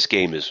saying this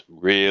game is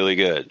really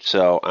good.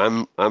 So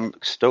I'm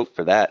stoked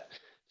for that.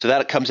 So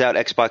that comes out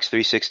Xbox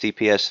 360,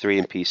 PS3,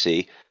 and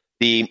PC.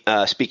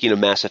 Speaking of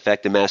Mass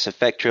Effect, the Mass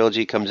Effect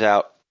trilogy comes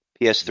out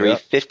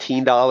PS3,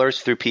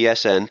 $15 through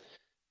PSN.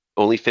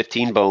 Only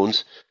 15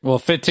 bones. Well,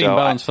 15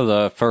 bones for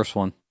the first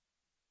one.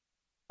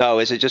 Oh,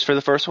 is it just for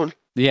the first one?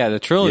 Yeah, the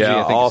trilogy. Yeah,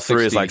 I think all is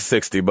three is like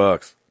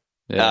 $60.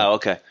 Yeah. Oh,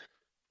 okay.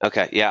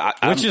 Okay, yeah.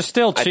 Which is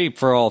still cheap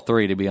for all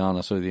three, to be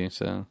honest with you.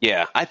 So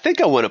yeah, I think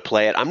I want to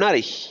play it. I'm not a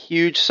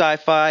huge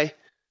sci-fi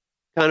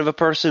kind of a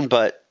person,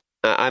 but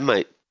I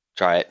might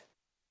try it.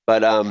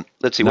 But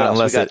let's see what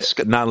else we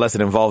got. Not unless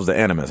it involves the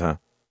Animus, huh?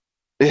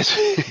 Screw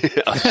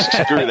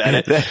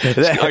that.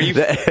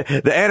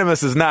 The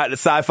Animus is not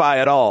sci-fi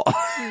at all.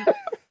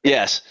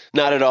 Yes,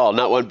 not at all,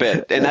 not one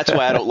bit, and that's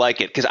why I don't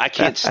like it because I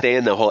can't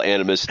stand the whole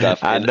Animus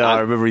stuff. I know. I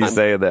remember you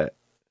saying that.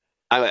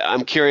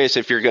 I'm curious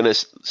if you're going to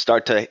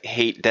start to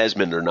hate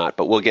Desmond or not,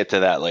 but we'll get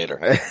to that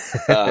later.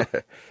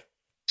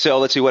 So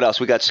let's see what else.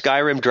 We got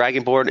Skyrim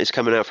Dragonborn is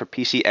coming out for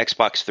PC,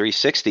 Xbox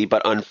 360,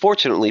 but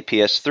unfortunately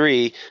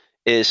PS3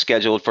 is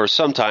scheduled for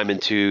sometime in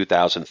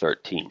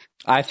 2013.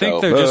 I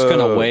think they're just going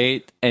to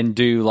wait and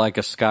do like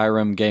a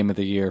Skyrim Game of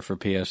the Year for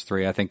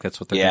PS3. I think that's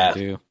what they're going to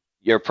do.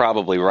 You're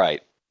probably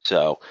right.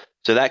 So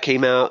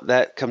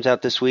that comes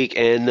out this week,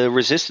 and the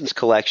Resistance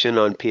Collection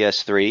on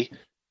PS3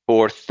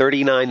 for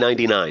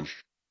 $39.99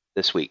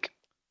 this week.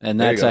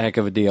 And that's a heck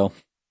of a deal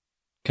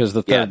because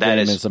the third game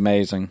is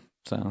amazing.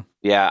 So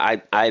yeah,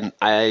 I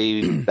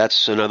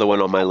that's another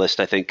one on my list,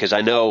 I think, because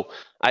I know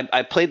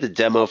I played the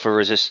demo for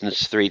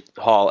Resistance 3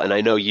 Hall, and I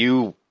know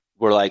you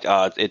were like,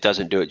 it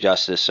doesn't do it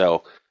justice,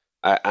 so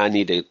I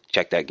need to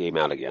check that game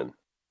out again.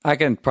 I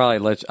can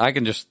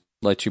just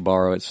let you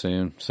borrow it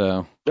soon.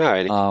 So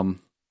alrighty.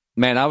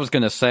 Man, I was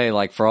gonna say,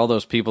 like, for all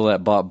those people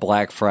that bought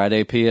Black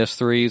Friday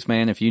PS3s,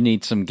 man, if you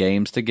need some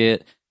games to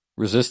get,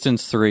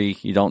 Resistance 3,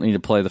 you don't need to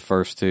play the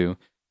first two.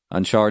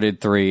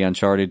 Uncharted 3,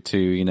 Uncharted 2,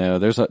 you know,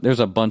 there's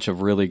a bunch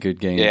of really good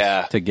games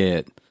to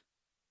get.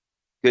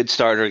 Good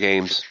starter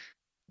games.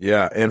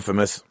 Yeah,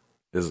 Infamous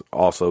is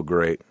also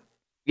great.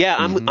 Yeah,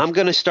 I'm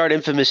going to start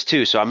Infamous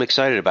too, so I'm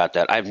excited about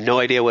that. I have no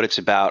idea what it's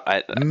about.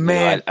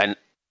 That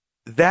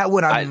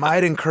one I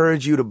might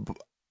encourage you to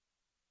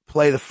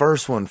play the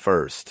first one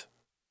first.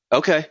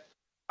 Okay.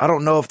 I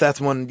don't know if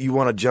that's one you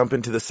want to jump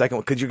into the second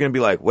one because you're going to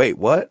be like, wait,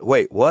 what?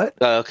 Wait, what?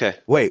 Okay.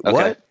 Wait,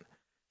 what?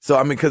 So,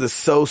 I mean, because it's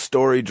so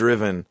story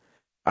driven,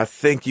 I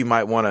think you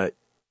might want to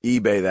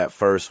eBay that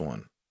first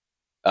one.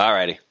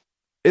 Alrighty.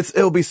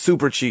 It'll be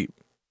super cheap.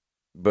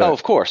 But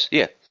of course,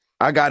 yeah.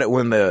 I got it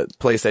when the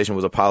PlayStation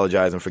was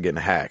apologizing for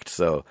getting hacked,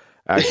 so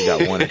I actually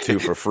got 1 and 2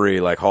 for free,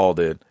 like Hall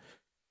did.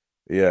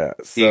 Yeah,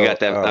 so, you got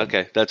that.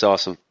 Okay, that's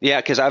awesome.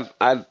 Yeah, because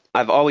I've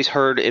always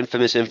heard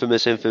Infamous,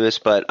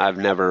 but I've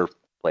never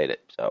played it.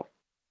 So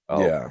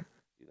yeah.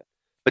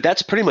 But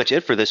that's pretty much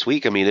it for this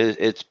week. I mean,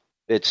 it's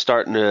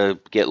starting to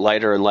get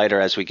lighter and lighter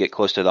as we get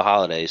close to the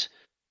holidays.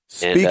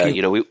 And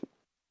we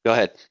go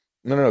ahead.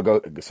 No,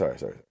 go. Sorry.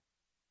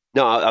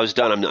 No, I was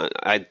done. I'm not.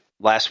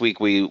 Last week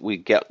we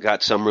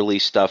got some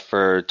release stuff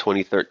for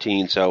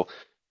 2013. So,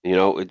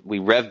 we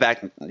rev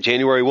back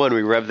January 1.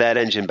 We rev that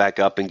engine back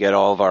up and get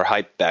all of our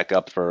hype back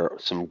up for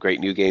some great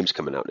new games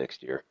coming out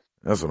next year.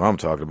 That's what I'm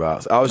talking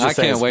about. I was just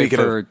saying, can't wait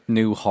for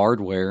new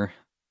hardware.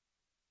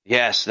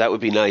 Yes, that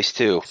would be nice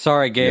too.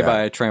 Sorry, Gabe,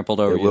 I trampled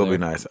over you. It will be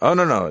nice. Oh,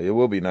 no. It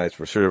will be nice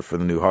for sure for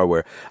the new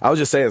hardware. I was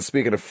just saying,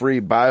 speaking of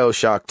free,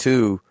 BioShock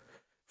 2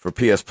 for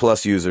PS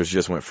Plus users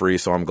just went free,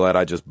 so I'm glad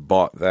I just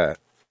bought that.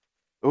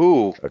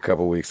 Ooh. A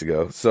couple weeks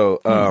ago.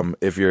 So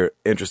if you're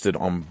interested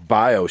on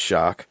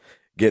BioShock,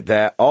 get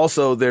that.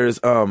 Also, there's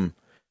the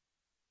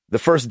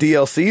first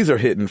DLCs are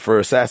hitting for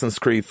Assassin's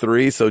Creed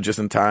 3, so just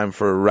in time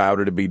for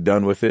Router to be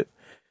done with it.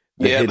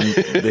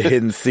 The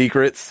hidden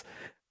secrets.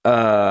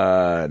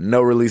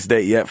 No release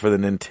date yet for the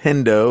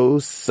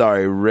Nintendo.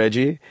 Sorry,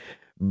 Reggie.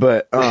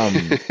 But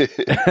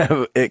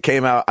it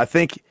came out, I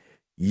think,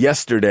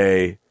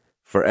 yesterday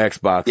for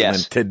Xbox and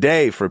then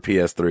today for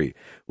PS3,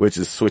 which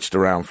is switched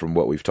around from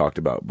what we've talked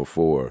about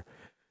before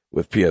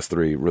with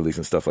PS3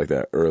 releasing stuff like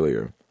that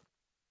earlier.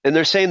 And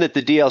they're saying that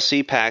the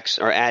DLC packs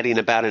are adding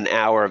about an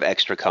hour of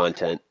extra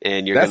content,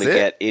 and you're going to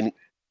get in.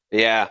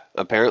 Yeah,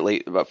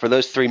 apparently, but for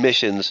those 3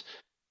 missions,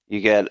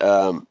 you get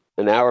an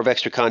hour of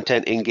extra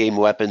content. In-game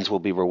weapons will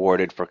be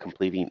rewarded for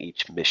completing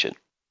each mission.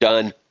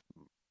 Done.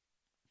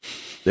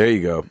 There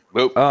you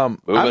go.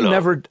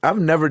 I've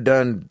never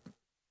done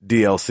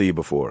DLC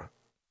before.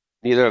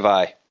 Neither have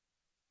I.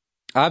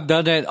 I've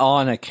done it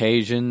on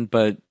occasion,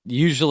 but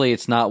usually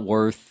it's not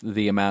worth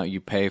the amount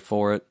you pay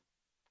for it.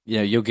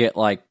 You'll get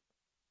like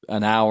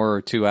an hour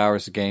or 2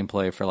 hours of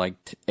gameplay for like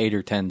 $8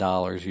 or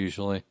 $10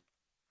 usually.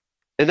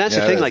 And that's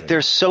the thing. Like,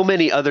 there's so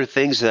many other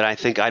things that I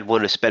think I'd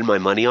want to spend my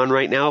money on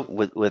right now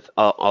with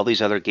all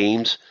these other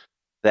games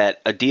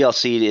that a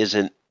DLC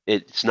isn't.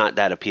 It's not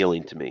that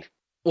appealing to me.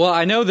 Well,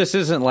 I know this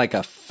isn't like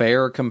a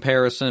fair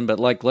comparison, but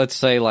like, let's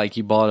say like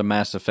you bought a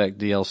Mass Effect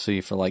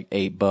DLC for like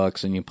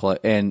 $8 and you play,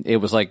 and it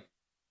was like,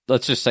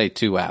 let's just say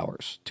 2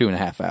 hours,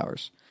 2.5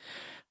 hours.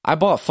 I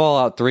bought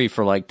Fallout 3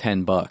 for like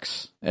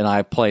 $10 and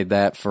I played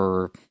that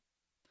for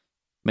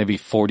maybe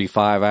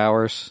 45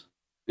 hours.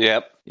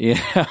 Yep.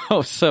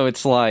 So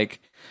it's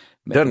like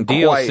doesn't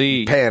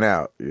DLC quite pan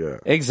out. Yeah.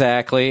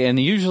 Exactly. And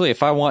usually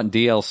if I want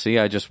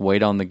DLC, I just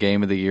wait on the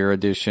Game of the Year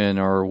edition,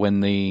 or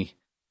when the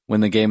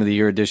Game of the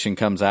Year edition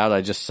comes out,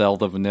 I just sell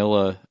the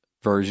vanilla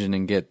version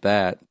and get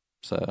that.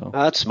 So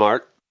that's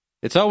smart.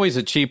 It's always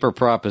a cheaper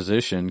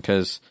proposition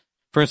because,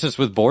 for instance,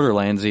 with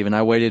Borderlands, even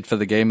I waited for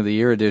the Game of the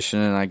Year edition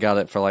and I got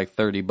it for like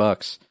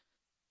 $30.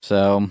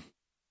 So,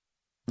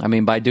 I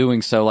mean, by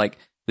doing so, like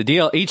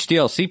each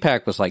DLC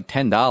pack was like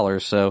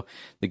 $10. So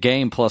the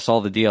game plus all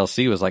the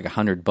DLC was like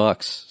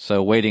 $100.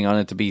 So waiting on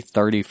it to be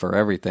 $30 for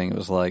everything, it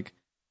was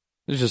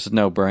just a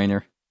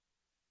no-brainer.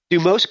 Do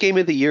most Game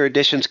of the Year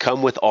editions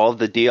come with all of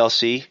the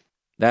DLC?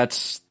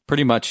 That's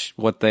pretty much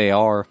what they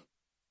are.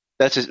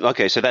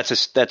 Okay, so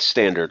that's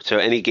standard. So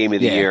any Game of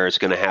the Year is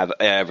going to have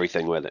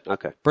everything with it.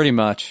 Okay. Pretty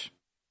much.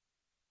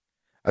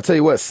 I tell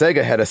you what,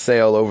 Sega had a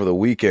sale over the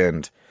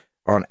weekend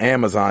on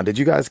Amazon. Did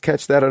you guys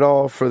catch that at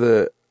all? For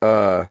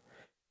the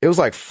it was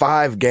like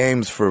 5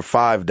 games for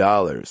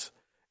 $5.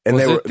 And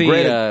was they it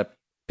the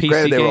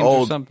PC they were games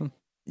old. Or something?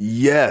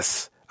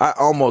 Yes. I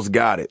almost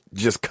got it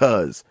just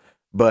cuz.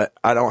 But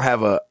I don't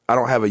have a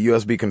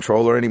USB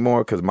controller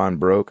anymore because mine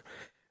broke.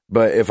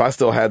 But if I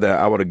still had that,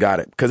 I would have got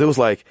it. Because it was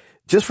like,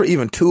 just for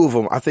even 2 of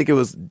them, I think it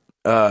was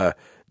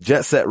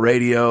Jet Set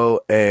Radio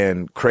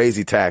and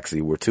Crazy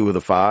Taxi were 2 of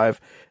the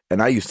 5.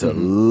 And I used to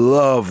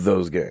love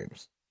those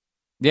games.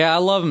 Yeah, I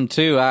love them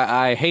too.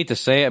 I hate to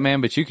say it,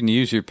 man, but you can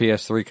use your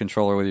PS3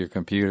 controller with your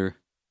computer.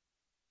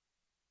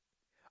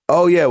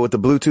 Oh, yeah, with the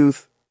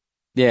Bluetooth?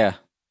 Yeah.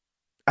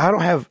 I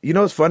don't have,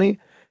 what's funny?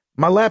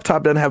 My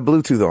laptop doesn't have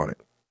Bluetooth on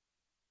it.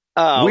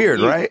 Oh,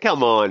 weird, right?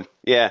 Come on.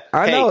 Yeah.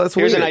 I know, that's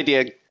weird. Here's an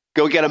idea.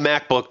 Go get a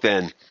MacBook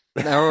then.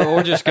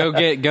 or just go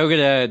get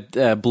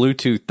a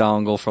Bluetooth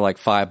dongle for like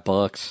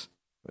 $5.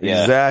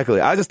 Yeah.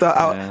 Exactly. I just thought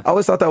I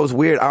always thought that was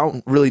weird. I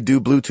don't really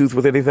do Bluetooth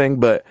with anything,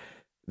 but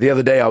the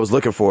other day I was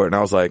looking for it and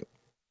I was like,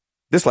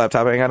 this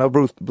laptop ain't got no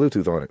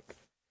Bluetooth on it.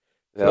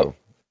 Yep. So,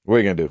 what are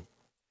you gonna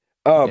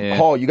do?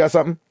 Hall, you got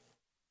something?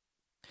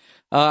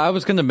 I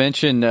was going to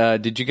mention.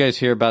 Did you guys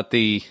hear about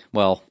these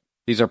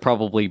are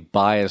probably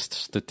biased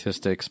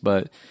statistics,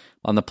 but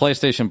on the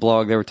PlayStation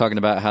blog, they were talking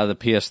about how the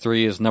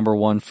PS3 is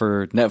 #1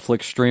 for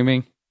Netflix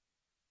streaming.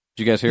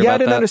 Did you guys hear about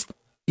that?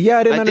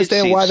 I didn't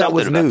understand why that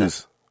was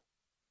news.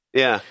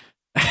 Yeah.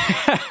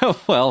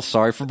 Well,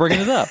 sorry for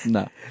bringing it up.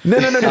 No.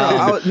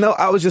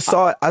 I was just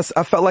saw it.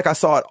 I felt like I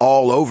saw it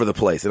all over the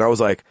place, and I was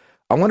like,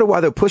 I wonder why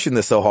they're pushing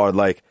this so hard.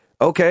 Like,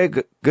 okay,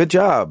 good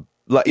job.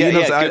 Like,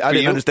 I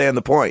didn't understand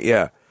the point.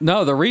 Yeah.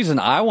 No, the reason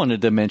I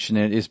wanted to mention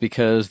it is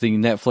because the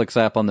Netflix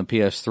app on the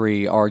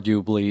PS3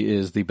 arguably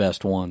is the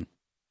best one.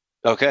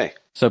 Okay.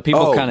 So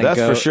people kind of that's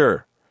for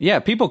sure. Yeah,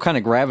 people kind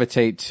of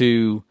gravitate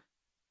to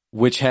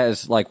which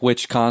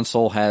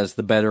console has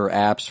the better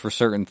apps for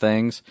certain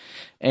things.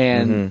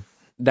 And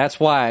that's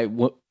why,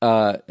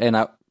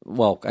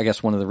 well, I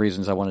guess one of the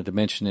reasons I wanted to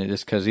mention it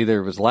is because either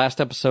it was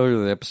last episode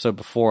or the episode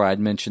before I'd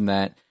mentioned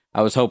that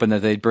I was hoping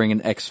that they'd bring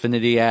an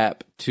Xfinity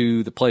app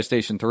to the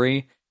PlayStation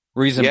 3.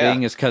 Reason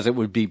being is because it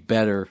would be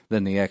better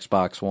than the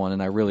Xbox One,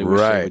 and I really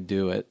wish they would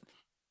do it.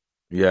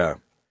 Yeah.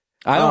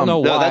 I don't know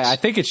why. I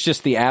think it's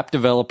just the app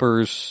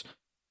developers,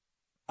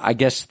 I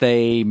guess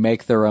they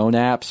make their own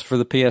apps for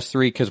the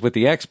PS3, because with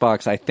the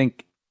Xbox, I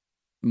think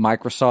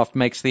Microsoft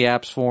makes the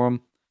apps for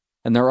them,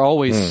 and they're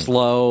always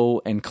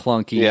slow and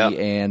clunky,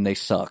 and they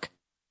suck,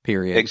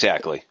 period.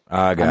 Exactly.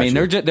 I mean,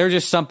 they're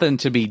just something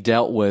to be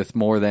dealt with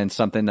more than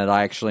something that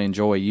I actually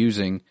enjoy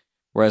using,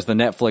 whereas the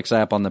Netflix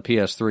app on the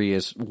PS3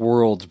 is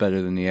worlds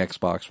better than the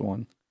Xbox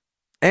One.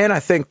 And I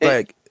think,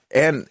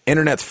 and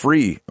internet's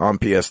free on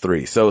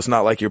PS3, so it's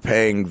not like you're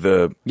paying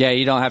the... Yeah,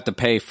 you don't have to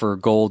pay for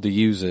gold to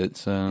use it,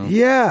 so...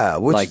 Yeah,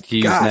 which, like to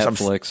use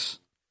Netflix.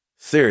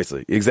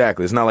 Seriously,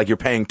 exactly. It's not like you're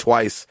paying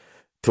twice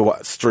to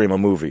stream a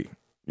movie.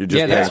 You're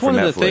just that's one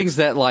of Netflix. The things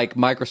that like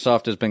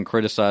Microsoft has been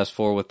criticized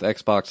for with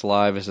Xbox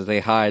Live is that they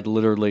hide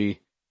literally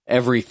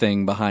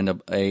everything behind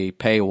a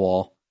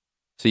paywall.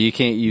 So you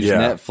can't use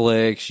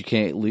Netflix, you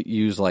can't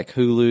use like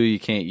Hulu, you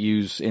can't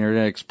use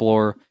Internet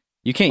Explorer,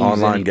 you can't use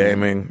online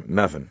gaming,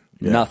 nothing.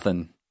 Yeah.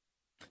 Nothing.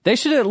 They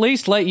should at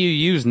least let you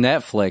use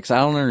Netflix. I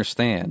don't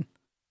understand.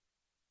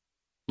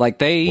 Like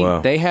they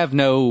have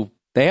no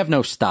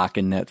stock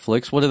in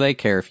Netflix. What do they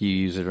care if you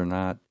use it or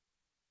not?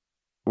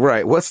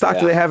 Right. What stock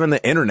do they have in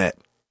the internet?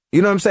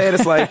 You know what I'm saying?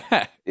 It's like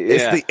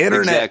it's the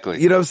internet.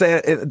 Exactly. You know what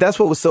I'm saying?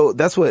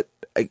 That's what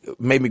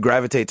made me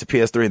gravitate to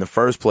PS3 in the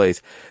first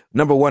place.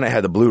 Number one, it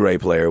had the Blu-ray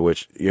player,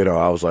 which, you know,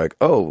 I was like,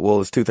 oh,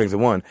 well, it's two things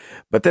in one.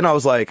 But then I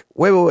was like,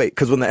 wait.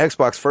 Because when the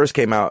Xbox first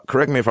came out,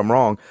 correct me if I'm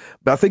wrong,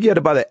 but I think you had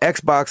to buy the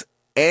Xbox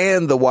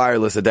and the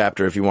wireless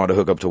adapter if you want to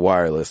hook up to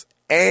wireless.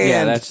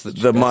 And that's the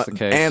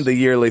case. And the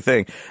yearly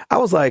thing. I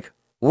was like,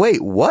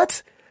 wait,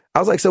 what? I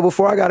was like, so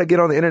before I got to get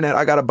on the internet,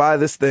 I got to buy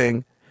this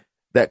thing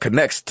that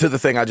connects to the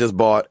thing I just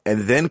bought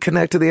and then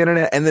connect to the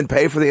internet and then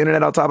pay for the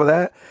internet on top of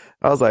that?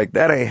 I was like,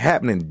 that ain't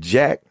happening,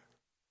 Jack.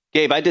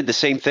 Gabe, I did the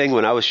same thing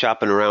when I was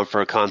shopping around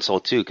for a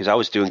console too, because I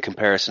was doing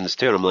comparisons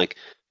too, and I'm like,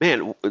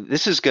 man,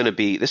 this is going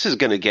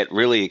to get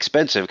really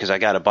expensive because I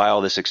got to buy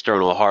all this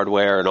external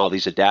hardware and all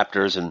these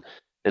adapters, and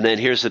then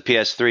here's the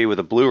PS3 with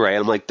a Blu-ray.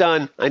 I'm like,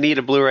 done. I need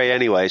a Blu-ray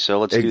anyway, so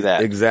let's do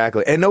that.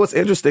 Exactly. And know what's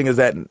interesting is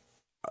that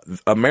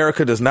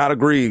America does not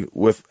agree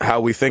with how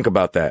we think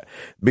about that,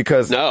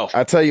 because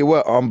I tell you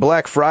what, on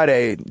Black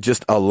Friday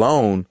just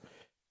alone,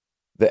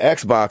 the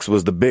Xbox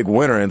was the big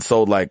winner and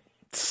sold like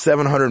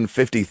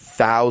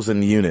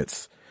 750,000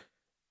 units.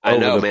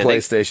 Over the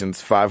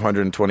PlayStation's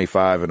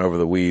 525 and over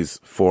the Wii's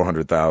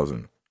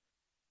 400,000.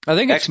 I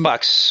think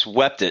Xbox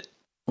swept it.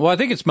 Well, I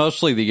think it's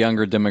mostly the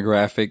younger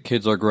demographic.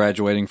 Kids are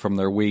graduating from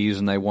their Wii's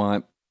and they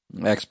want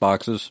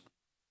Xboxes.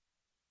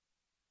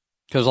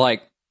 Because,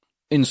 like,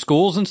 in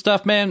schools and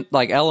stuff, man,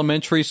 like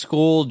elementary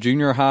school,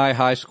 junior high,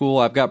 high school,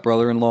 I've got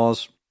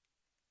brother-in-laws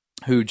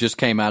who just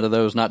came out of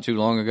those not too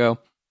long ago.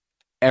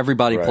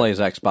 Everybody plays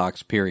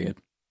Xbox, period.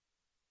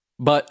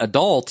 But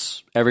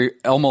adults,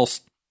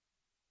 almost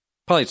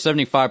probably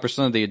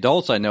 75% of the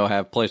adults I know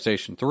have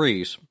PlayStation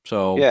 3s.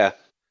 So yeah.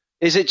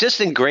 Is it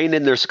just ingrained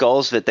in their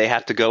skulls that they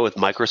have to go with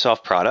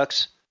Microsoft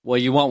products? Well,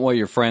 you want what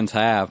your friends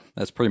have.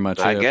 That's pretty much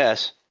it. I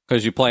guess.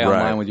 Because you play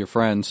online with your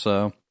friends,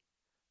 so.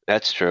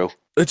 That's true.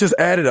 It just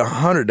added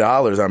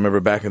 $100. I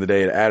remember back in the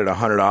day, it added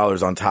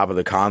 $100 on top of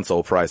the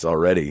console price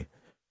already.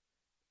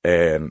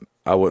 And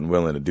I wasn't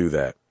willing to do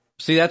that.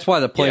 See, that's why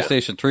the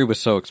PlayStation 3 was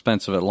so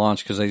expensive at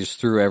launch, because they just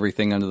threw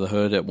everything under the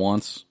hood at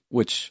once,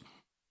 which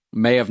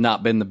may have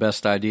not been the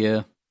best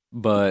idea.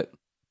 But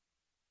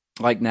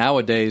like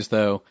nowadays,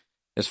 though,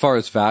 as far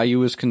as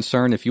value is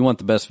concerned, if you want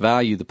the best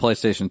value, the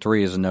PlayStation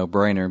 3 is a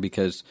no-brainer,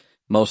 because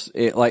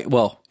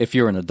if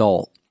you're an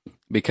adult,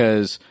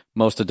 because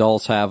most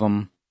adults have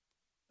them.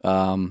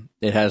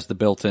 It has the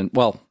built-in,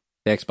 the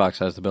Xbox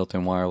has the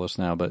built-in wireless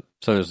now, but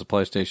so does the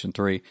PlayStation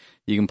 3.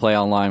 You can play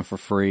online for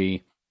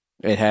free.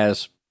 It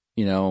has,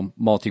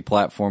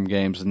 multi-platform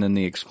games, and then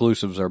the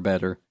exclusives are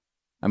better.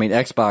 I mean,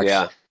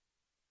 Xbox,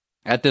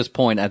 at this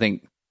point, I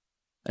think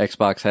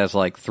Xbox has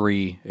like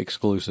 3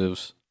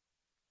 exclusives.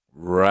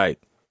 Right.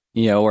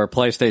 Where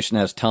PlayStation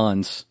has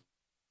tons.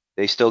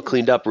 They still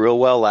cleaned up real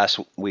well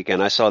last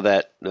weekend. I saw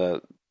that,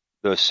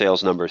 those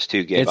sales numbers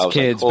too, Gabe. It's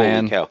kids, like,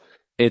 man. Cow.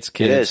 It's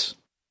kids. It is.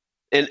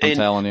 And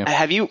telling you.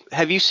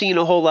 Have you seen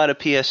a whole lot of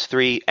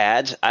PS3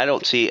 ads? I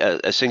don't see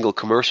a single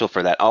commercial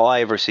for that. All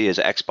I ever see is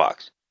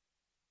Xbox.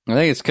 I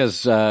think it's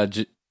because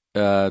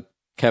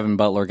Kevin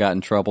Butler got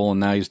in trouble, and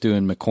now he's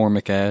doing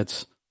McCormick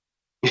ads.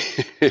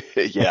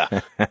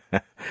 Yeah.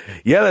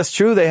 Yeah, that's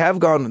true. They have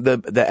gone,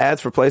 the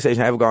ads for PlayStation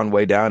have gone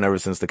way down ever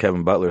since the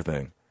Kevin Butler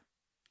thing.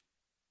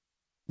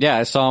 Yeah,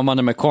 I saw him on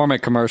the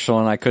McCormick commercial,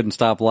 and I couldn't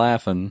stop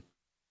laughing.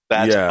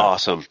 That's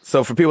awesome.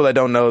 So for people that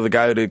don't know, the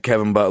guy who did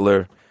Kevin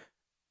Butler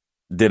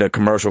did a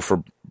commercial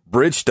for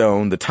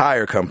Bridgestone, the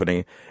tire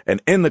company,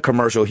 and in the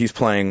commercial, he's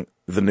playing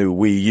the new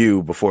Wii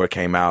U before it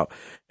came out.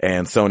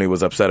 And Sony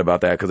was upset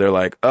about that because they're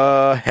like,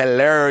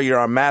 hello, you're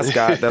our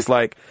mascot. That's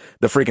like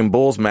the freaking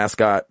Bulls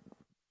mascot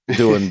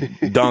doing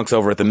dunks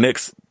over at the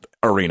Knicks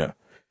arena.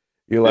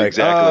 You're like,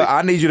 exactly.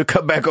 I need you to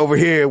come back over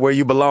here where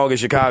you belong in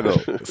Chicago.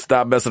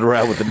 Stop messing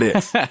around with the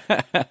Knicks.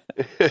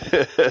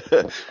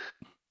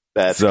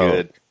 That's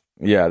good.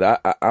 Yeah,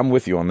 I'm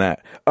with you on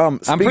that. I'm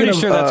pretty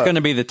sure that's going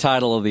to be the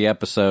title of the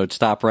episode.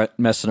 Stop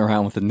messing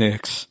around with the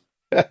Knicks.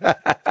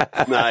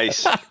 Nice.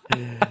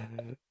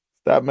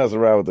 Stop messing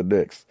around with the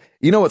Knicks.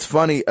 You know what's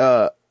funny?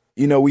 I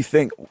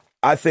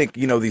think,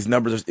 these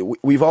numbers,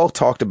 we've all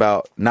talked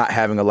about not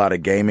having a lot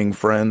of gaming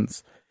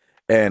friends.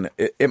 And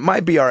it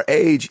might be our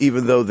age,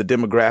 even though the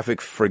demographic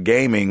for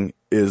gaming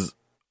is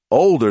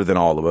older than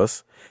all of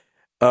us.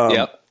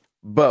 Yep.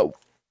 But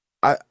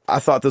I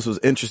thought this was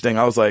interesting.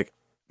 I was like,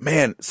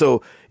 man,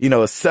 so,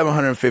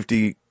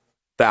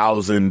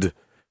 750,000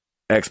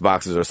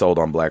 Xboxes are sold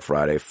on Black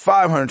Friday,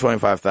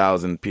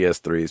 525,000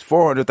 PS3s,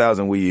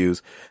 400,000 Wii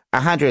U's,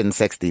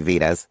 160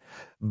 Vitas.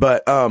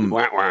 But and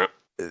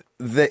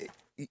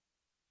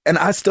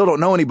I still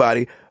don't know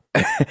anybody.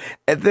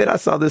 And then I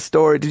saw this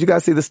story. Did you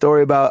guys see the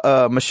story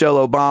about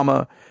Michelle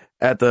Obama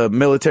at the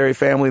military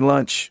family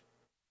lunch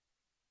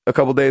a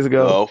couple days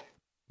ago? Oh.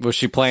 Was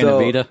she playing a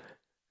Vita?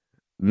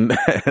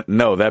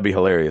 No, that'd be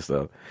hilarious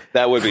though.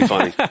 That would be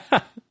funny.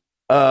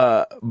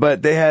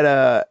 But they had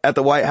at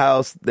the White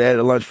House, they had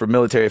a lunch for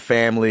military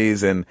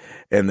families, and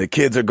the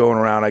kids are going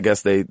around. I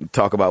guess they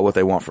talk about what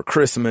they want for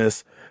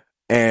Christmas.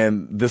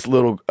 And this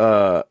little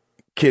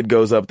kid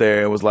goes up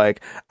there and was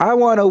like, I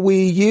want a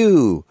Wii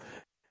U.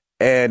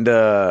 And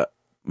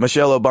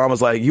Michelle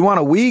Obama's like, you want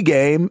a Wii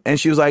game? And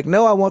she was like,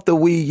 no, I want the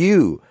Wii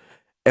U.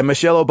 And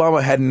Michelle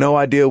Obama had no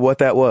idea what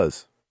that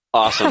was.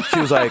 Awesome. She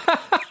was like,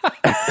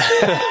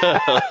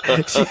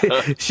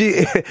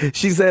 she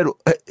said,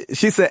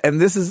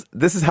 and this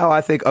is how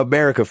I think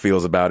America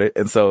feels about it.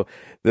 And so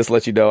this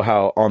lets you know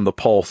how on the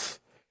pulse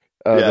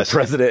the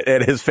president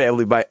and his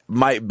family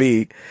might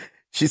be.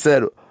 She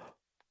said,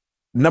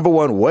 number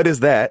one, what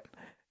is that?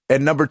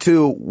 And number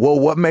two, well,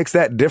 what makes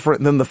that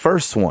different than the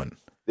first one?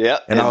 Yeah.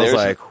 And I was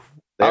like,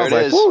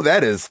 whoa,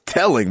 that is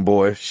telling,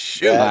 boy.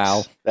 Shoot.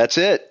 Wow. That's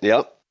it.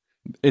 Yep.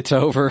 It's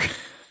over.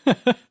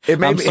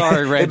 I'm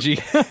sorry, Reggie.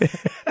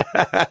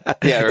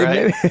 Yeah,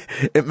 right.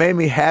 It made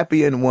me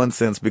happy in one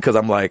sense because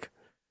I'm like,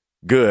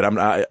 good.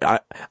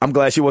 I'm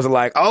glad she wasn't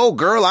like, oh,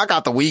 girl, I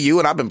got the Wii U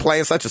and I've been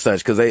playing such and such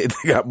because they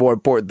got more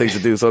important things to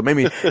do. So it made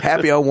me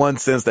happy on one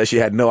sense that she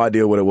had no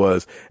idea what it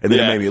was. And then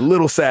it made me a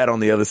little sad on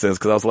the other sense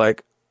because I was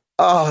like,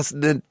 oh, it's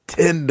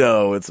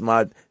Nintendo. It's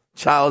my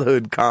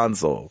childhood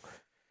console.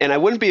 And I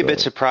wouldn't be a bit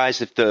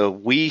surprised if the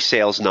Wii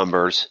sales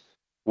numbers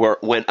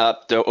went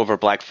up over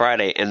Black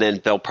Friday, and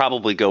then they'll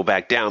probably go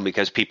back down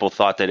because people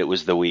thought that it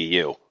was the Wii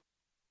U.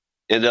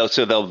 And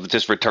they'll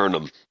just return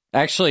them.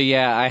 Actually,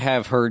 yeah, I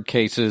have heard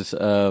cases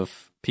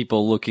of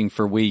people looking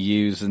for Wii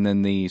U's, and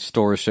then the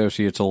store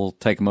associates will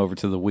take them over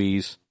to the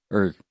Wii's.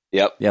 Or,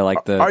 yep. Yeah,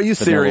 like the Are you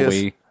serious?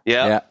 Wii.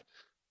 Yeah.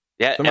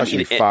 Somebody should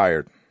be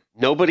fired.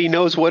 Nobody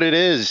knows what it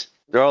is.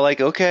 They're all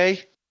like,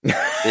 okay.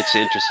 It's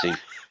interesting.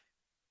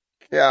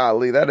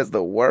 Golly, that is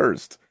the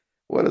worst.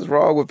 What is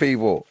wrong with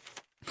people?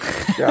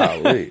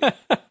 Golly.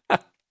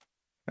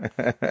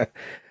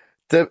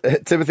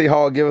 Timothy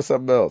Hall, give us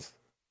something else.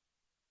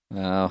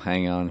 Oh,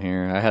 hang on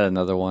here. I had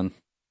another one.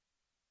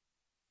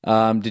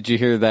 Did you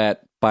hear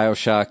that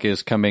BioShock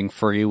is coming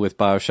free with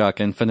BioShock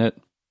Infinite?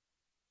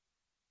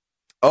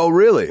 Oh,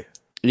 really?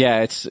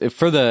 Yeah, it's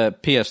for the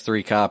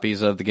PS3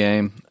 copies of the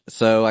game.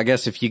 So I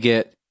guess if you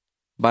get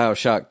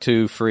BioShock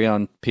 2 free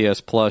on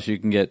PS Plus, you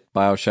can get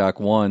BioShock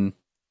 1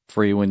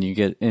 free when you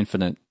get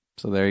Infinite.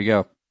 So there you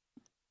go.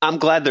 I'm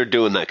glad they're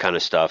doing that kind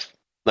of stuff.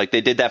 Like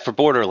they did that for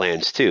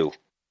Borderlands too.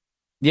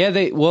 Yeah,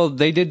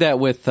 they did that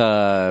with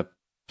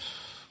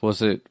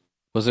was it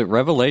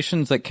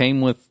Revelations that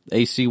came with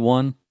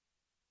AC1?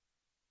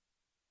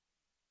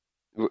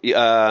 It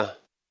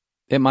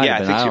might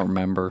have been. I don't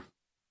remember.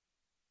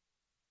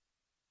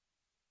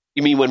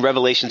 You mean when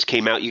Revelations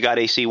came out, you got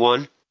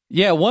AC1?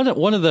 Yeah, one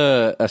of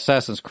the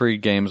Assassin's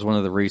Creed games, one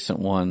of the recent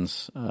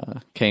ones,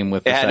 came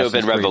with it had Assassin's to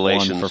have been Creed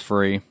Revelations 1 for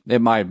free. It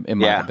might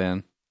have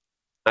been.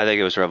 I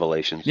think it was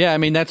Revelations. Yeah, I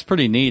mean that's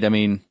pretty neat. I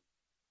mean,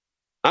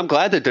 I'm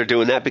glad that they're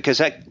doing that because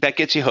that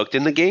gets you hooked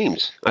in the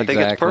games. I think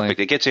it's perfect.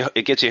 It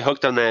gets you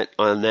hooked on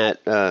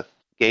that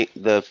game,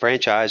 the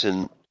franchise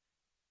and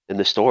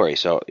the story.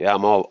 So yeah,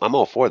 I'm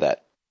all for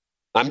that.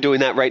 I'm doing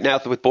that right now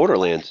with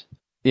Borderlands.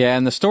 Yeah,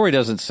 and the story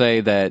doesn't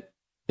say that.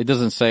 It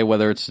doesn't say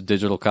whether it's a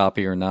digital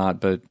copy or not,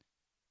 but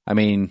I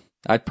mean,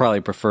 I'd probably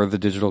prefer the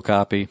digital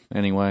copy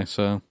anyway.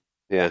 So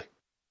yeah,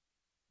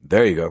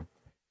 there you go.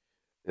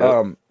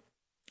 Yep.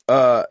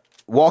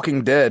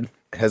 Walking Dead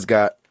has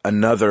got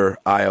another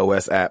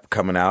iOS app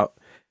coming out.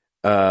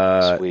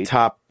 Sweet.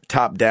 Top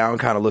down,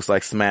 kind of looks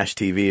like Smash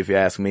TV if you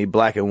ask me.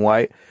 Black and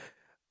white.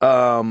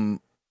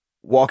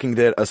 Walking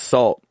Dead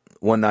Assault,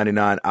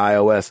 $199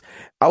 iOS.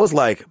 I was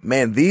like,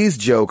 man, these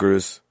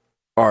jokers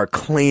are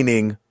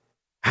cleaning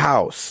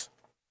house.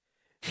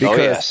 Because,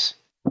 oh, yes.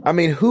 I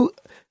mean, who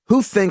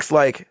who thinks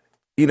like,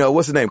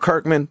 what's his name?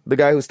 Kirkman, the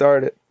guy who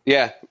started it?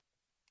 Yeah.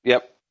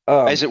 Yep.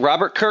 Is it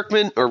Robert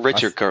Kirkman or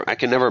Richard Kirkman? I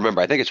can never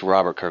remember. I think it's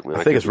Robert Kirkman.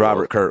 I think it's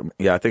Robert Kirkman.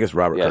 Yeah, I think it's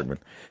Robert Kirkman.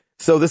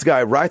 So this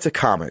guy writes a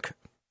comic.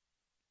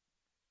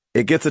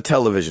 It gets a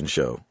television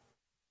show.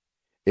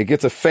 It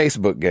gets a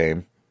Facebook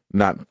game.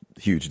 Not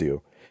huge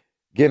deal.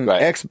 Getting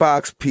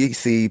Xbox,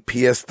 PC,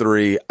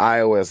 PS3,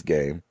 iOS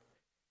game.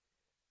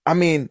 I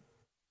mean,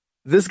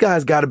 this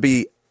guy's got to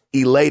be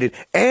elated.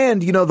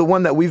 And, the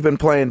one that we've been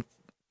playing,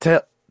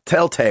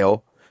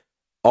 Telltale,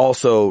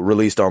 also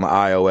released on the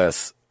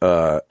iOS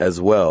as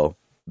well.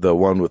 The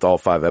one with all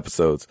 5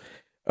 episodes.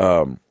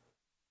 And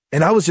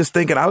I was just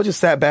thinking, I just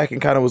sat back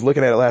and kind of was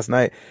looking at it last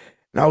night.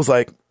 And I was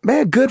like,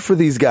 man, good for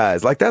these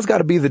guys. Like, that's got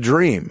to be the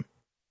dream.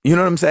 You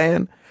know what I'm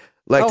saying?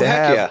 Like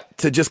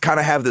to just kind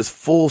of have this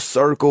full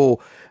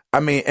circle. I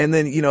mean, and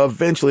then,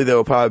 eventually there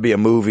will probably be a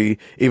movie,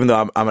 even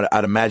though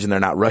I'd imagine they're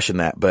not rushing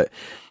that. But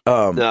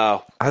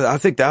no, I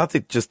think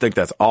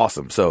that's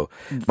awesome. So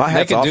my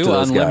hat's off to those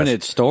guys. They could do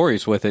unlimited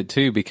stories with it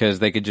too, because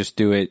they could just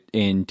do it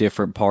in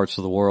different parts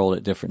of the world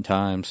at different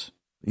times.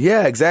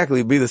 Yeah, exactly.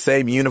 It'd be the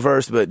same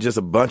universe, but just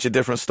a bunch of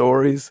different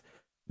stories.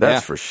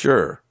 That's for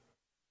sure.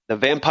 The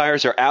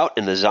vampires are out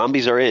and the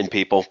zombies are in,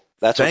 people.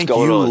 That's what's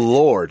going on. Thank you,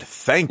 Lord.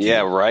 Thank you.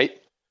 Yeah, right?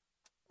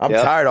 I'm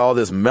tired of all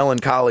this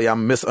melancholy,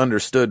 I'm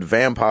misunderstood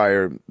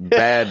vampire,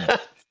 bad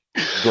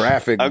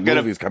graphic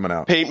movies coming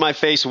out. Paint my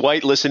face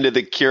white, listen to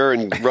The Cure,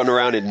 and run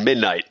around at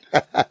midnight.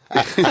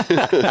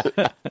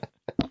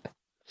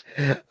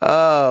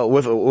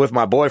 With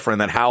my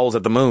boyfriend that howls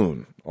at the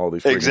moon. All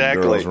these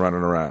freaking girls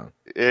running around.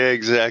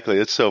 Exactly.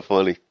 It's so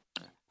funny.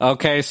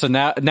 Okay, so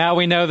now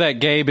we know that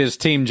Gabe is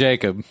Team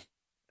Jacob.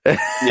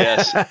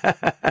 Yes.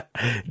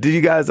 Did you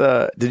guys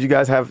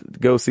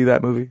go see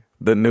that movie?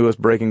 The newest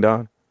Breaking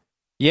Dawn?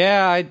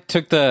 Yeah, I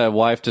took the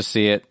wife to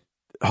see it.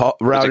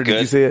 Router, did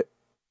you see it?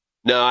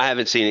 No, I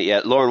haven't seen it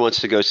yet. Lauren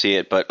wants to go see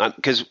it, but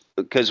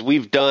because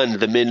we've done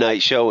the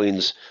midnight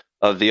showings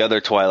of the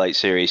other Twilight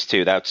series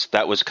too.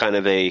 That was kind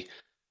of a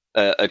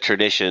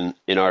tradition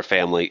in our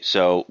family.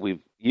 So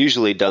we've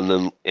usually done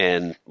them,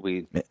 and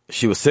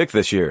She was sick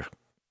this year.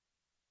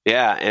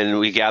 Yeah, and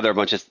we gather a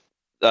bunch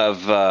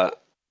of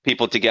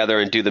people together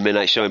and do the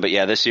midnight showing. But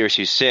yeah, this year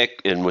she's sick,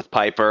 and with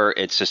Piper,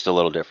 it's just a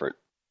little different.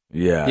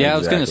 Yeah, exactly. I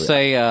was going to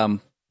say,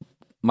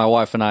 my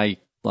wife and I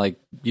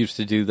used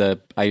to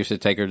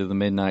take her to the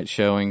midnight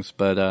showings,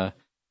 but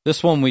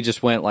this one we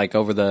just went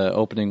over the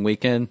opening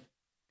weekend,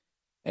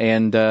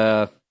 and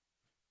I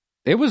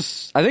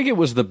think it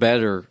was the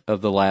better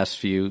of the last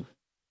few.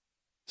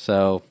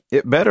 So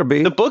it better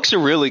be. The books are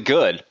really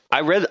good. I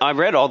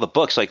read all the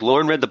books. Like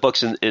Lauren read the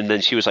books, and then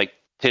she was like,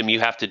 "Tim,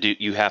 you have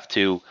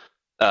to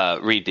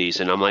read these."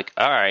 And I'm like,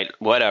 "All right,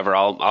 whatever.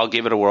 I'll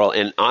give it a whirl."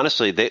 And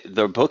honestly,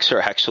 their books are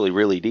actually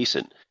really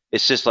decent.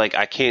 It's just like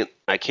I can't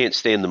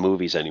stand the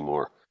movies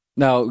anymore.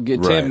 No,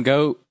 Tim,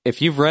 go if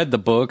you've read the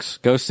books,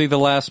 go see the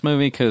last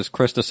movie, because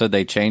Krista said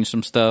they changed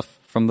some stuff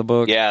from the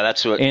book. Yeah,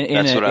 that's what I've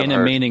heard. In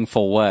a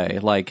meaningful way.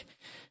 Like,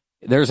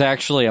 there's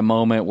actually a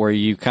moment where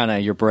you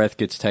your breath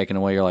gets taken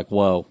away. You're like,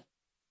 whoa.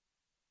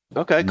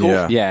 Okay,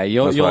 cool. Yeah,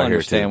 you'll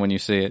understand when you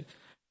see it.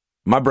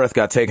 My breath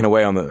got taken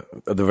away on the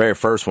very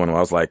first one. I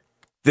was like,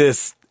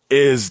 this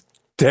is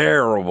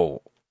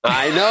terrible.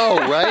 I know,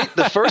 right?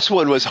 The first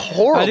one was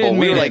horrible. I didn't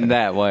mean it in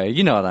that way.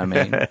 You know what I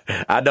mean.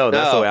 I know.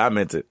 That's the way I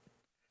meant it.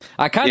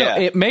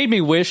 It made me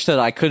wish that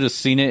I could have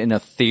seen it in a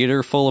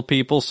theater full of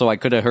people, so I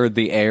could have heard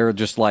the air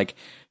just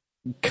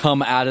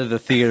come out of the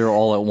theater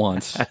all at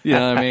once. You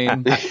know what I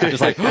mean? Just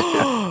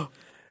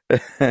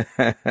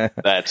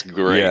That's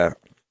great.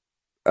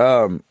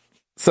 Yeah.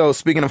 So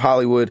speaking of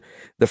Hollywood,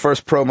 the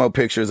first promo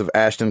pictures of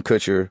Ashton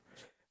Kutcher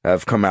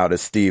have come out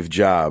as Steve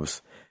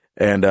Jobs,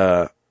 and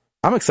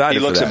I'm excited.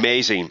 He looks for that.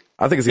 Amazing.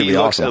 I think it's gonna be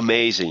awesome. He looks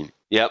amazing.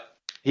 Yep,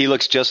 he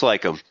looks just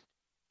like him.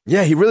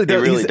 Yeah, he really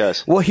does. He really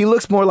does. Well, he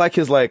looks more like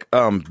his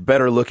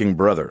better looking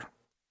brother.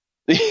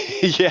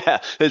 Yeah,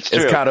 it's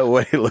true. It's kind of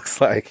what he looks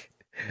like.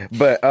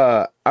 But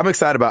I'm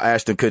excited about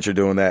Ashton Kutcher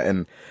doing that,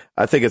 and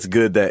I think it's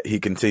good that he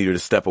continued to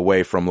step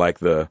away from I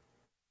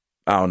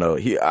don't know.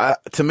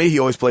 To me, he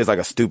always plays like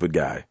a stupid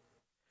guy.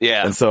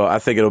 Yeah, and so I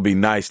think it'll be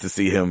nice to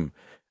see him.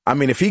 I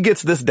mean, if he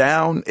gets this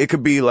down, it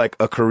could be like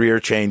a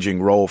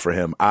career-changing role for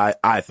him.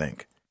 I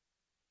think.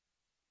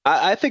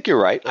 I think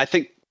you're right. I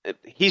think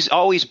he's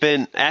always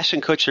been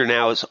Ashton Kutcher.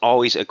 Now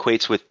always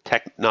equates with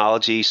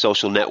technology,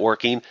 social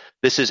networking.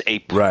 This is a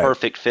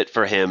perfect fit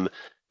for him.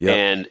 Yep.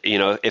 And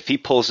if he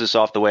pulls this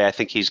off the way I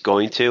think he's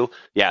going to,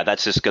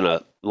 that's just going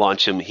to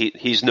launch him.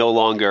 He's no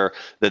longer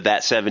the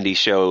That 70s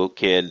Show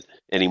kid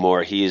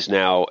anymore. He is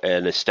now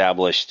an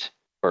established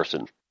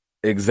person.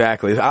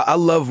 Exactly. I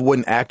love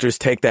when actors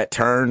take that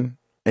turn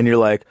and you're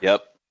like,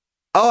 yep.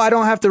 Oh, I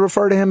don't have to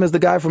refer to him as the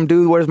guy from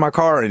Dude, Where's My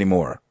Car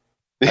anymore.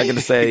 I get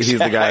to say Exactly. He's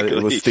the guy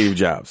that was Steve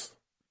Jobs.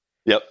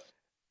 Yep.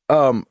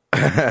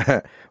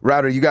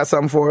 Router, you got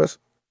something for us?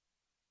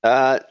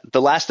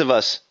 The Last of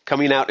Us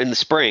coming out in the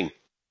spring.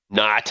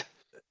 Not.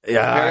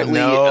 Yeah,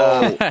 Apparently,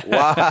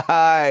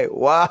 I know.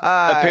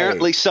 Why?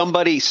 Apparently,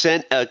 somebody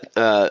sent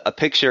a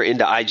picture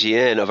into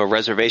IGN of a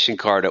reservation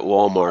card at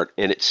Walmart,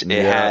 and it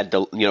had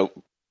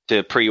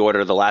to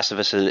pre-order The Last of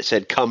Us, and it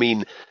said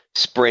coming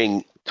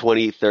spring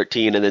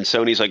 2013, and then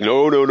Sony's like,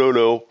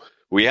 no,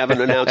 we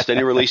haven't announced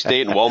any release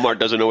date, and Walmart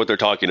doesn't know what they're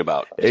talking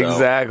about. So,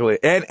 exactly,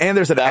 and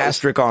there's an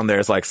asterisk on there.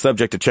 It's like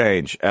subject to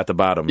change at the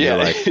bottom. Yeah,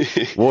 you're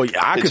like, well,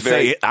 I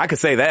could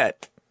say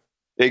that.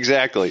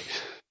 Exactly.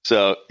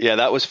 So yeah,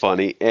 that was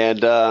funny.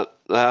 And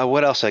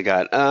what else I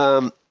got?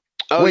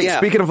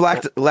 Speaking of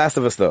Last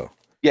of Us, though.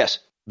 Yes.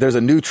 There's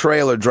a new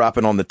trailer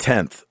dropping on the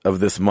 10th of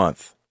this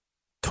month.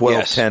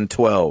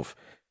 12/10/12.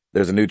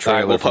 There's a new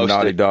trailer from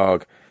Naughty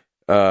Dog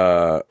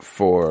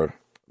for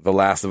The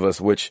Last of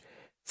Us, which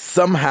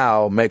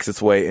somehow makes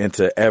its way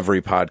into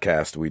every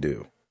podcast we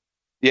do.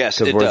 Yes,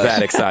 because we're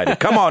that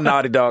excited. Come on,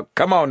 Naughty Dog.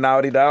 Come on,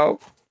 Naughty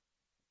Dog.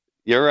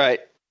 You're right.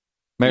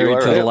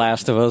 Married to The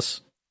Last of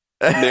Us.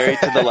 Married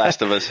to The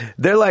Last of Us.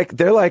 They're like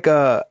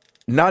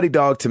Naughty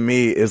Dog to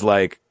me is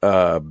like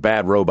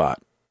Bad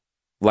Robot.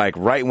 Like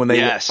right when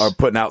they are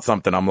putting out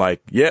something, I'm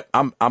like, yep,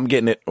 I'm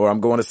getting it, or I'm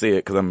going to see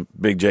it because I'm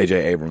a big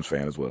J.J. Abrams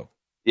fan as well.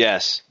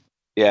 Yes,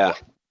 yeah,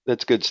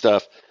 that's good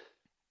stuff.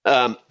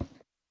 What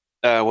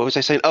was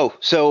I saying? Oh,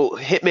 so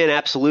Hitman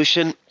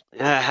Absolution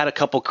had a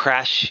couple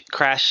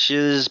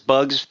crashes,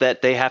 bugs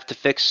that they have to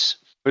fix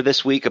for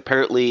this week.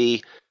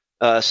 Apparently,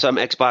 some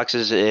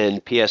Xboxes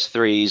and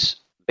PS3s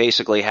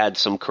basically had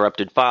some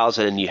corrupted files,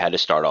 and you had to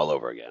start all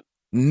over again.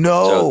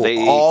 No,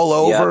 so all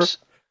over?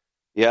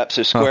 Yep.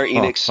 So Square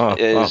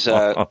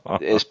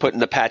Enix is putting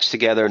the patch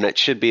together, and it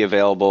should be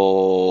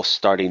available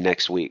starting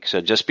next week.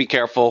 So just be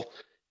careful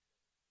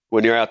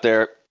when you're out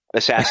there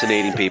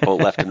assassinating people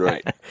left and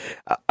right.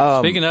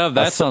 Speaking of,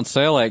 that's on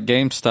sale at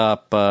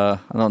GameStop.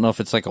 I don't know if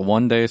it's like a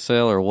one-day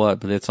sale or what,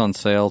 but it's on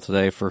sale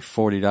today for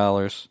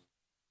 $40.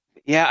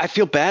 Yeah, I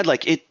feel bad.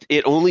 Like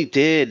it only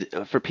did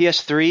for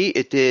PS3,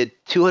 it did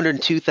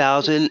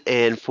 202,000,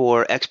 and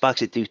for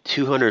Xbox, it did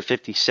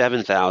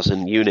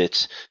 257,000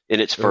 units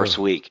in its first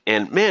week.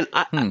 And man,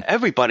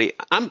 everybody,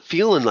 I'm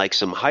feeling like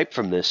some hype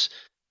from this.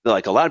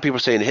 Like a lot of people are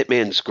saying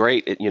Hitman's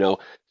great.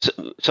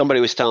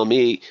 Somebody was telling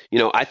me,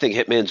 I think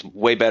Hitman's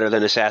way better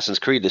than Assassin's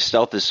Creed. The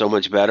stealth is so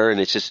much better,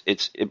 and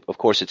of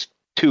course, it's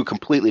two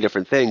completely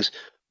different things,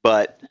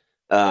 but.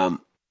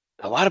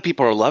 A lot of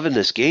people are loving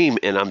this game,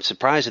 and I'm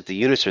surprised that the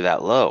units are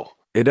that low.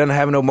 It doesn't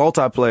have no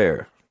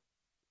multiplayer.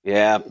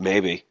 Yeah,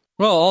 maybe.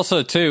 Well,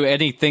 also, too,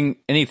 anything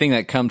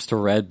that comes to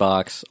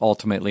Redbox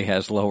ultimately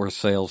has lower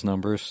sales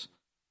numbers.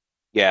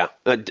 Yeah,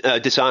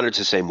 Dishonored's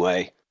the same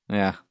way.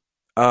 Yeah.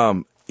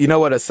 You know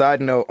what? A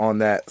side note on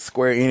that,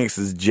 Square Enix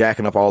is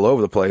jacking up all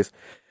over the place.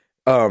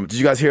 Did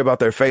you guys hear about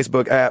their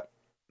Facebook app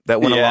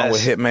that went along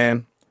with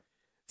Hitman?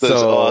 That's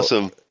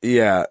awesome.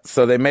 Yeah,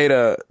 so they made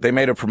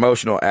a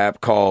promotional app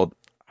called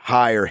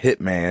Hire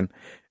Hitman,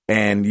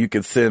 and you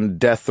could send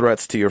death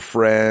threats to your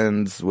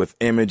friends with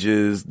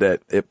images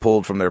that it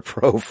pulled from their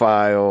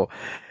profile.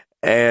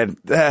 And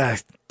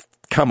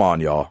come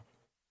on, y'all,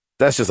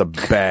 that's just a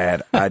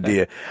bad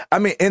idea. I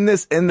mean,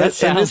 that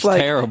sounds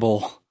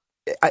terrible.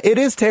 It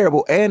is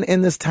terrible, and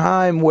in this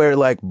time where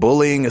like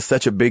bullying is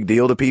such a big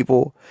deal to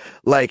people,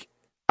 like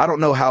I don't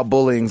know how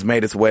bullying's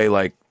made its way.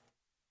 Like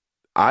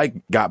I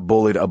got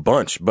bullied a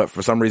bunch, but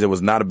for some reason it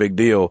was not a big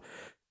deal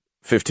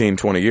 15,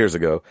 20 years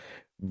ago.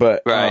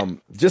 But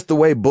just the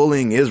way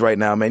bullying is right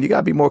now, man, you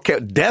gotta be more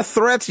careful. Death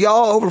threats,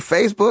 y'all, over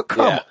Facebook?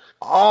 Come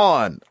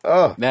on.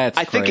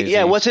 That's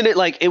crazy. Wasn't it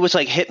like, it was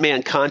like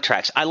Hitman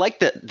contracts. I like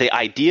the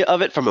idea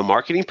of it from a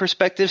marketing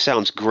perspective.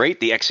 Sounds great.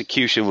 The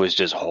execution was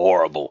just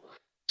horrible.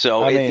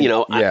 So,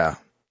 I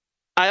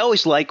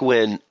always like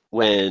when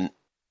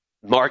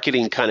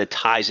marketing kind of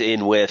ties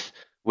in with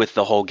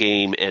the whole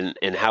game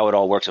and how it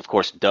all works. Of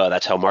course,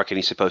 that's how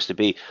marketing's supposed to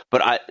be.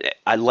 But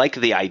I like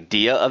the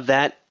idea of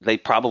that. They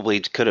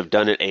probably could have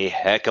done it a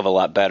heck of a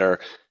lot better.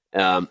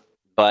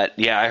 But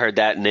yeah, I heard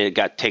that, and it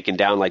got taken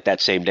down like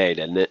that same day,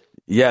 didn't it?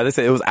 Yeah, they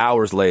said it was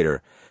hours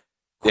later.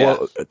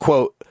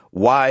 Quote,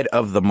 wide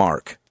of the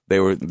mark. They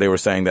were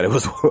saying that it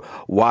was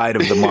wide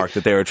of the mark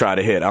that they were trying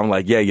to hit. I'm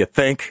like, yeah, you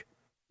think?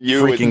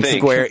 Freaking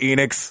Square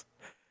Enix?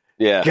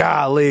 Yeah.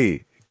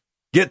 Golly.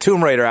 Get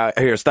Tomb Raider out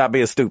here. Stop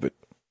being stupid.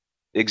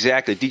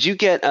 Exactly. Did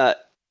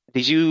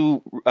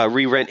you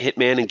re-rent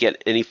Hitman and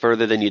get any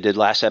further than you did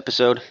last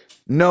episode?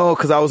 No,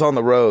 because I was on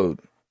the road.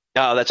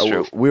 Oh, that's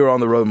true. We were on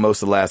the road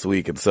most of last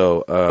week, and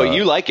so. But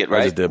you like it,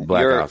 right? I just did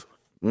Black Ops.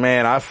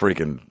 Man, I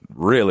freaking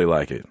really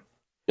like it.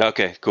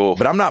 Okay, cool.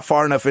 But I'm not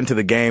far enough into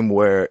the game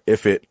where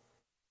if it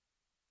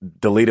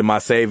deleted my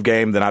save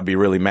game, then I'd be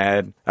really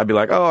mad. I'd be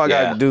like, I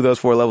got to do those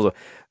 4 levels.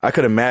 I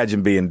could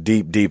imagine being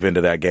deep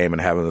into that game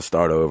and having to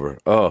start over.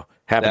 Oh,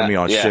 happened to me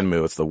on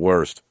Shenmue. It's the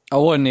worst. I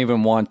wouldn't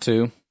even want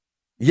to.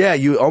 Yeah,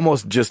 you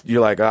almost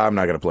you're like, I'm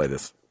not going to play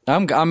this.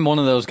 I'm one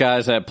of those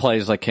guys that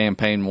plays a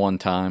campaign one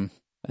time,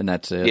 and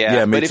that's it.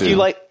 Yeah, me but too.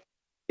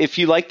 if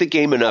you like the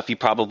game enough, you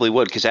probably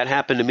would, because that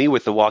happened to me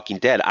with The Walking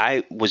Dead.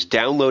 I was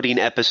downloading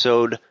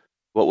episode,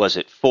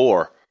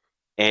 4,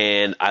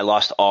 and I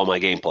lost all my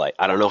gameplay.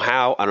 I don't know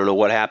how. I don't know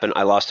what happened.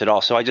 I lost it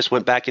all. So I just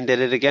went back and did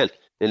it again.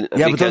 And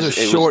yeah, but those are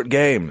short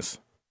games.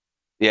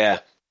 Yeah.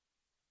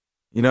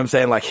 You know what I'm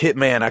saying? Like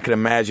Hitman, I could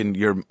imagine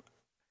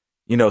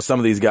some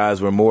of these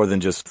guys were more than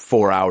just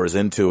 4 hours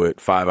into it,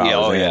 5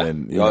 hours in,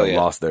 and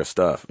lost their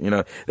stuff.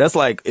 That's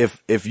like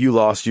if you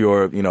lost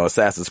your,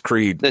 Assassin's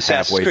Creed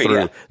halfway through.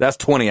 Yeah. That's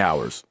 20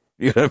 hours.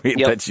 You know what I mean?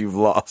 Yep. That you've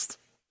lost.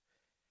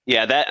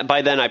 Yeah, that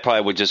by then I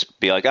probably would just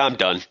be like, I'm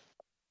done.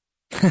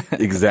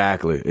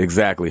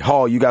 Exactly.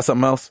 Hall, you got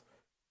something else?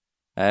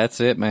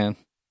 That's it, man.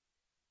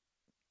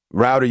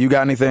 Router, you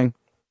got anything?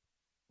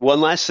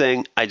 One last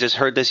thing. I just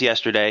heard this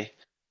yesterday.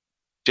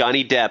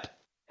 Johnny Depp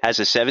has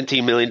a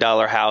 $17 million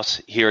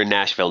house here in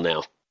Nashville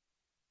now.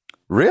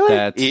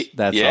 Really?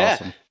 That's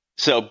awesome.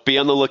 So be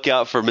on the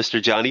lookout for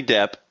Mr. Johnny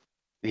Depp.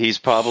 He's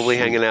probably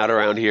hanging out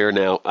around here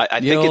now. I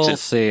think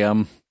see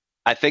him.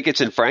 I think it's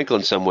in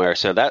Franklin somewhere.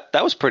 So that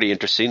was pretty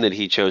interesting that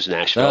he chose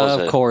Nashville.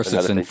 Of course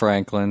it's in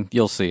Franklin.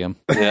 You'll see him.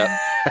 Yeah.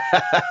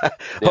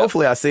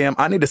 Hopefully I see him.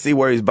 I need to see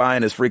where he's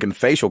buying his freaking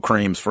facial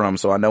creams from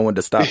so I know when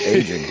to stop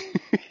aging.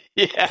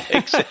 Yeah,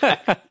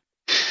 exactly.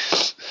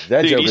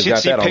 That Joker's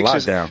got that on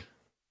lockdown.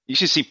 You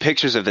should see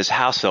pictures of this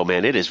house, though,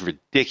 man. It is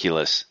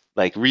ridiculous.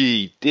 Like,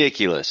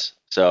 ridiculous.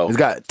 So he's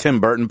got Tim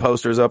Burton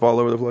posters up all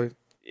over the place.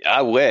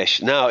 I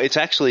wish. No,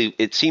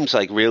 it seems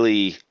like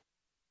really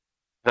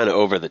kind of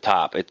over the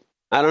top.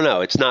 I don't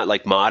know. It's not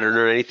like modern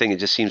or anything. It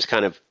just seems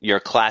kind of your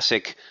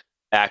classic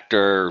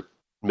actor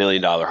 $1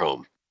 million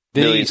home.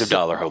 Millions of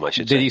dollar home, I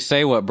should say. Did he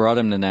say what brought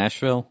him to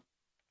Nashville?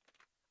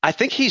 I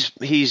think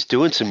he's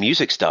doing some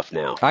music stuff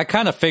now. I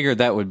kind of figured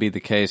that would be the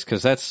case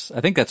because I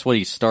think that's what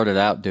he started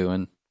out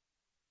doing.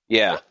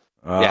 Yeah.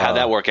 How'd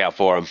that work out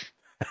for him?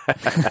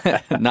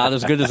 Not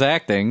as good as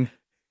acting.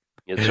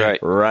 That's right.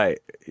 Right.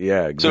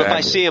 Yeah, exactly. So if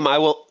I see him,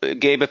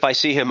 Gabe,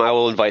 I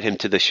will invite him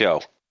to the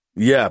show.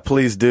 Yeah,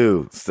 please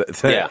do.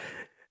 Yeah.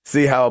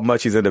 See how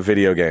much he's into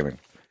video gaming.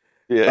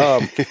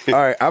 Yeah. All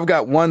right. I've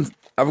got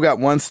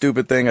one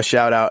stupid thing, a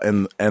shout out,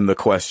 and the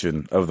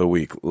question of the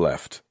week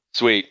left.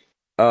 Sweet.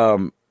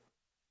 The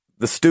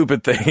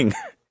stupid thing.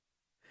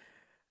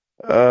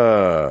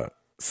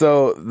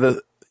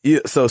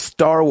 So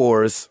Star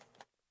Wars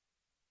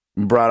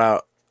brought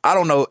out, I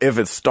don't know if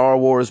it's Star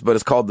Wars, but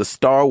it's called the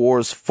Star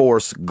Wars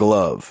Force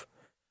Glove.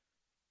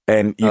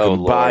 And you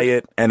can buy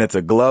it, and it's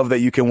a glove that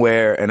you can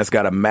wear, and it's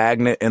got a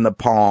magnet in the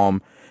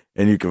palm,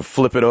 and you can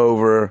flip it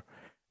over,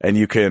 and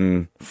you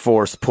can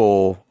force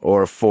pull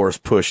or force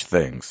push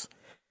things.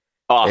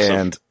 Awesome.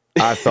 And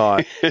I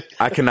thought,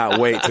 I cannot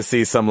wait to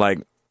see some like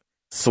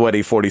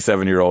sweaty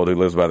 47-year-old who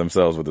lives by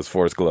themselves with this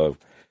force glove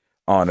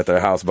on at their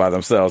house by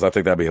themselves. I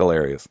think that'd be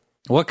hilarious.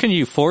 What can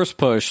you force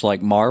push,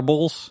 like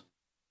marbles?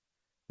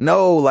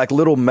 No, like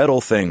little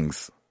metal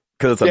things.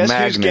 Because it's a magnet.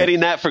 Guess who's getting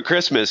that for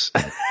Christmas?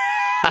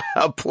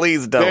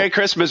 Please don't. Merry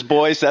Christmas,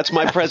 boys. That's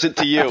my present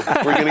to you.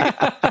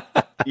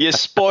 You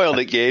spoiled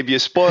it, Gabe. You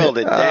spoiled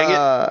it. Dang it.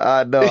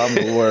 I know. I'm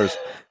the worst.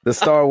 The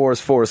Star Wars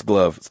Force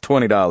Glove. It's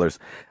 $20.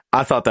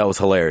 I thought that was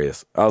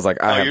hilarious. I was like,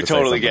 you're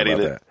totally getting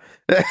it.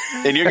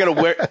 And you're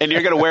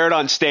gonna wear it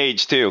on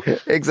stage too.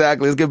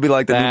 Exactly. It's gonna be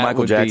like the new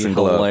Michael Jackson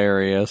glove.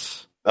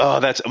 Hilarious. Oh,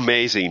 that's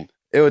amazing.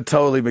 It would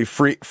totally be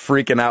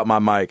freaking out my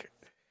mic.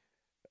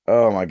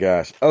 Oh my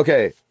gosh.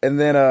 Okay, and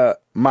then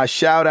my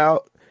shout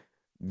out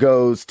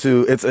goes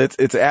to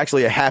it's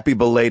actually a happy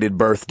belated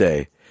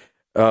birthday.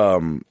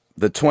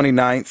 The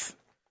 29th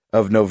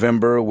of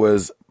November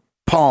was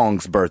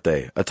Pong's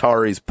birthday.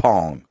 Atari's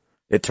Pong.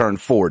 It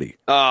turned 40.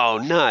 Oh,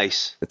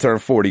 nice. It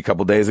turned 40 a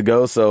couple days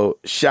ago. So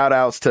shout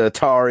outs to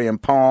Atari and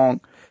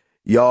Pong.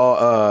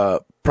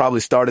 Y'all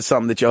probably started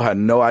something that y'all had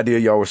no idea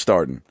y'all were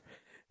starting.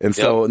 And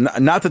so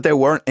not that there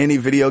weren't any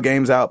video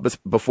games out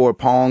before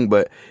Pong,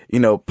 but,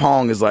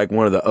 Pong is like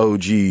one of the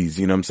OGs,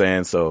 you know what I'm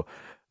saying? So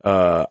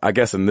I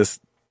guess in this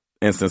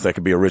instance, that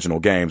could be original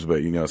games,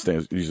 but, it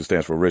usually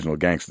stands for original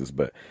gangsters.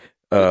 But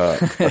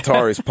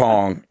Atari's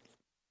Pong,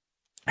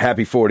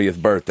 happy 40th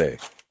birthday.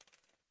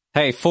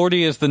 Hey,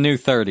 40 is the new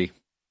 30.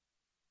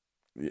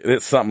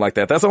 It's something like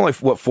that. That's only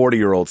what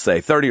 40-year-olds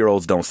say.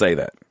 30-year-olds don't say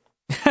that.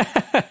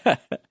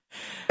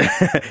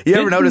 You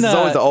ever notice it's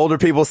always the older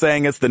people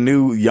saying it's the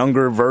new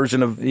younger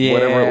version of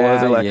whatever it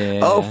was? They're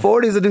like,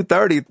 40 is a new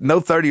 30.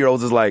 No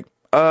 30-year-olds is like,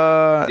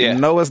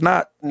 no, it's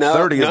not. No,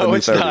 30 is the new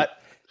 30. Not.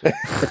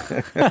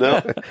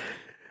 No.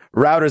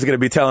 Router's going to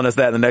be telling us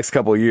that in the next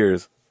couple of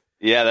years.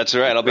 Yeah, that's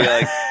right. I'll be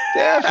like,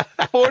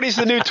 40's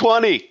the new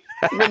 20.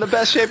 I'm in the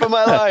best shape of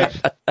my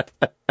life.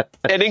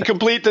 And in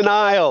complete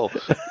denial.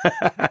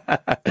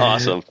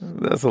 Awesome.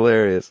 That's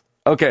hilarious.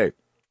 Okay.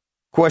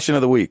 Question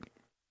of the week.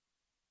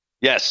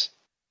 Yes.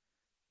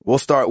 We'll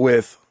start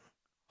with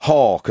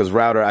Hall, because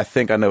Router, I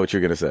think I know what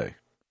you're going to say.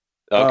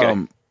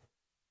 Okay.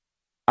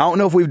 I don't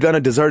know if we've done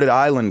a deserted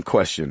island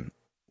question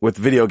with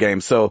video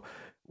games. So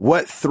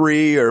what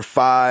 3 or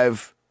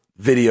 5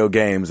 video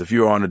games, if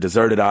you were on a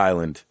deserted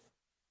island,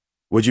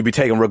 would you be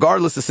taking,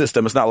 regardless of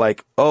system? It's not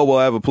like, oh, well,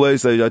 I have a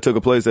PlayStation. I took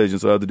a PlayStation,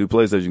 so I have to do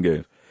PlayStation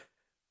games.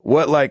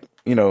 What,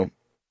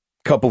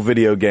 couple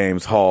video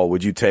games, Hall,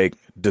 would you take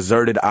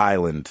deserted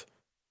island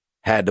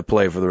had to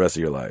play for the rest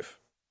of your life?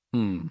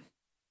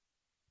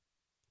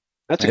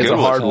 That's a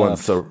hard one.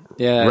 So,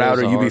 yeah,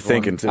 Router, you be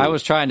thinking too. I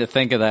was trying to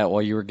think of that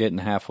while you were getting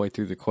halfway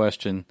through the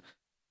question.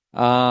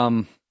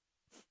 Man,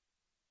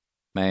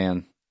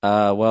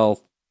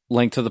 well,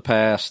 Link to the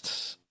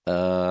Past,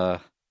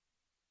 probably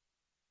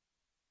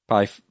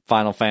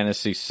Final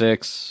Fantasy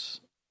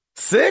 6.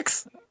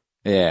 6?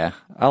 Yeah,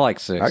 I like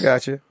 6. I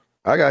got you.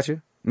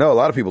 No, a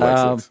lot of people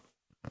like 6.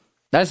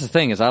 That's the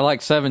thing is I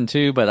like 7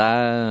 too, but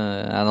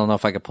I don't know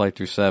if I could play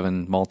through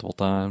 7 multiple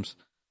times.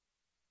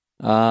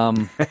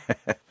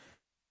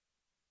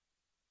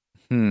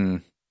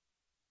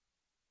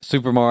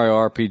 Super Mario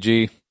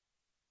RPG.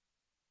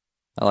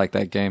 I like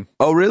that game.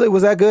 Oh, really?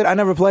 Was that good? I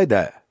never played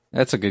that.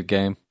 That's a good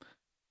game.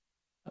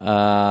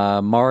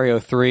 Mario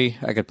 3,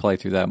 I could play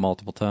through that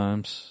multiple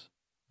times.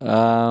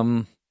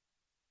 And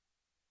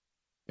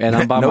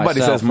I'm by Nobody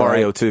myself, says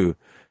Mario right? 2.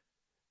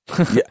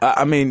 Yeah,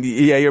 I mean,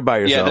 yeah, you're by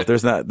yourself. Yeah,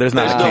 there's not no a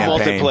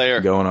campaign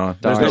multiplayer going on.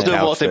 There's no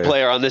couch multiplayer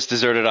there. on this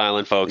deserted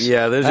island, folks.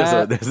 Yeah, there's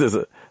just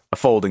a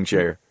folding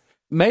chair.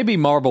 Maybe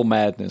Marble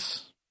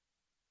Madness.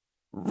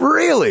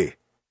 Really?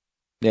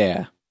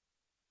 Yeah.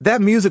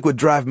 That music would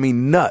drive me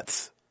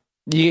nuts.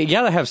 You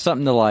gotta have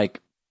something to,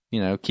 like,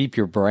 keep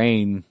your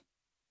brain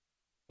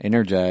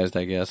energized,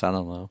 I guess. I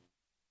don't know.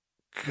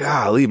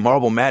 Golly,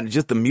 Marble Madness,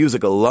 just the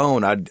music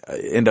alone, I'd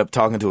end up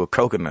talking to a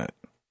coconut.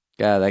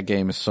 God, that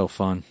game is so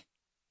fun.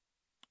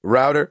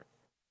 Router?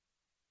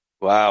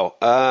 Wow.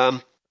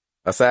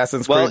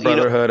 Assassin's Creed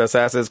Brotherhood,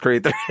 Assassin's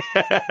Creed 3.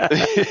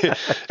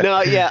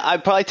 No, yeah,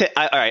 I'd probably take.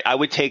 All right, I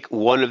would take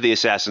one of the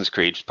Assassin's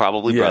Creeds,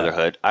 probably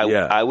Brotherhood.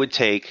 I would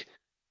take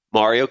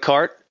Mario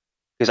Kart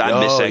because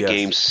I miss that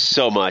game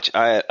so much.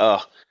 I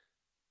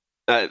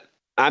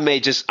may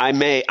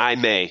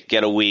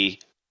get a Wii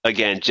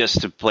again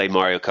just to play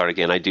Mario Kart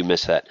again. I do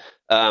miss that.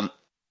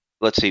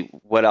 Let's see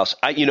what else.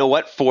 You know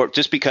what?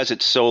 Just because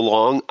it's so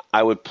long,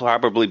 I would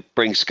probably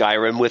bring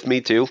Skyrim with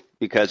me too,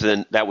 because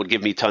then that would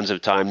give me tons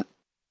of time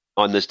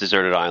on this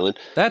deserted island.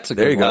 That's a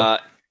good one.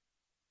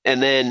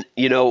 And then,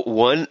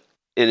 one,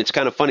 and it's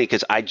kind of funny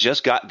because I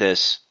just got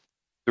this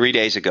 3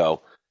 days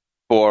ago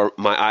for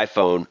my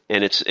iPhone,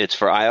 and it's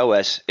for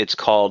iOS. It's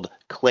called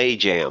Clay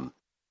Jam.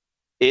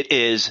 It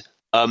is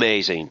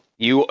amazing.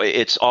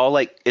 It's all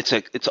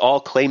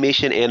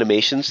claymation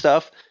animation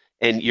stuff,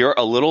 and you're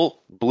a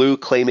little blue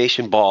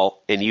claymation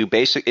ball, and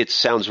it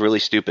sounds really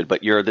stupid,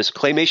 but you're this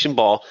claymation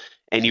ball,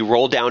 and you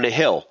roll down a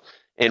hill.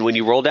 And when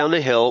you roll down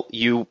the hill,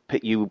 you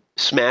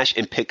smash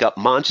and pick up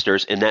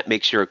monsters, and that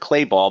makes your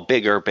clay ball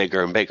bigger,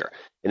 bigger, and bigger.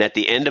 And at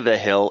the end of the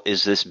hill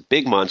is this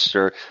big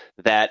monster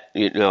that,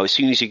 as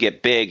soon as you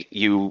get big,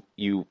 you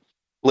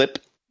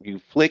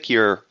flick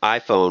your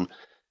iPhone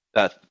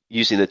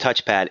using the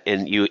touchpad,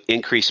 and you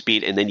increase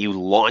speed, and then you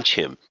launch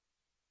him.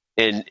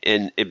 And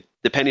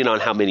depending on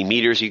how many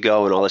meters you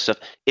go and all this stuff,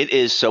 it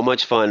is so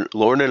much fun.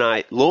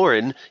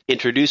 Lauren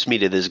introduced me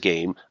to this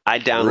game. I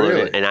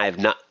downloaded it, and I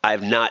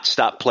have not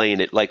stopped playing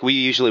it. Like, we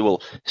usually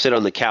will sit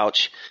on the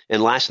couch,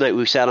 and last night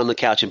we sat on the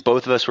couch, and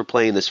both of us were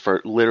playing this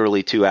for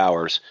literally 2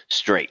 hours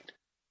straight.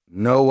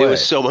 No way. It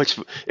was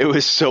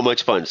so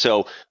much fun.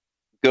 So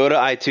go to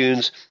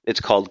iTunes. It's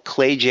called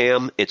Clay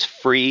Jam. It's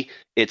free.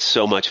 It's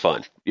so much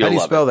fun. How do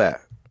you spell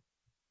that?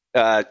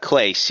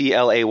 Clay,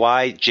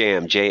 Clay,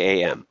 Jam,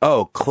 Jam.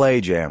 Oh,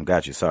 Clay Jam.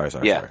 Got you. Sorry.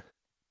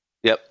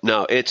 Yep.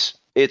 No, it's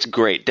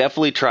great.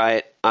 Definitely try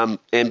it.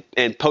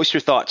 And post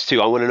your thoughts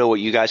too. I want to know what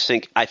you guys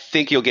think. I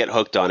think you'll get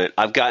hooked on it.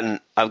 I've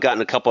gotten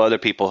a couple other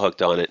people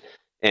hooked on it,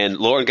 and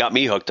Lauren got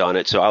me hooked on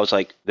it. So I was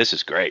like, this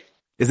is great.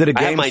 Is it a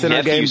Game I have my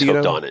Center game? nephews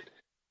hooked on it.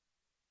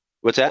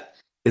 What's that?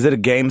 Is it a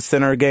Game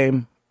Center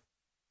game?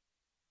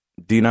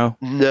 Do you know?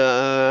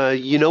 No,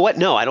 you know what?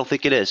 No, I don't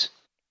think it is.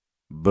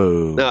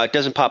 Boo. No, it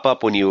doesn't pop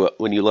up when you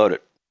load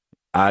it.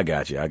 I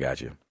got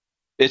you.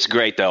 It's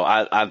great though.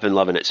 I've been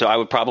loving it. So I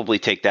would probably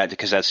take that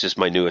because that's just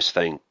my newest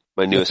thing.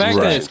 My newest. The fact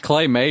that it's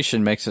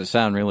claymation makes it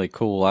sound really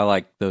cool. I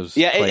like those.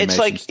 Yeah, it's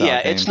like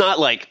games. it's not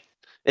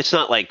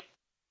like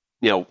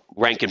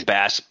Rankin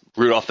Bass,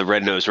 Rudolph the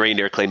Red-Nosed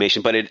Reindeer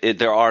claymation, but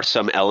there are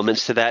some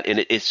elements to that,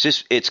 and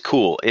it's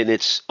cool, and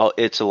it's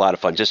a lot of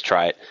fun. Just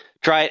try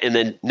it, and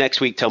then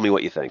next week tell me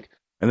what you think,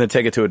 and then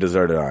take it to a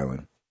deserted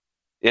island.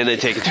 And then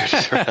take it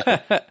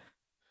to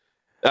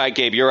All right,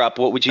 Gabe, you're up.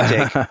 What would you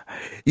take?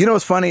 You know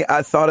what's funny?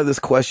 I thought of this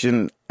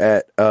question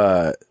at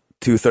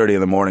 2:30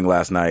 in the morning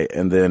last night,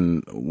 and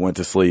then went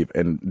to sleep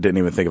and didn't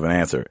even think of an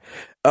answer.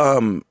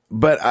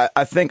 But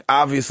I think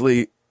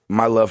obviously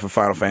my love for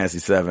Final Fantasy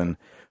VII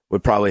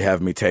would probably have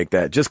me take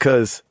that, just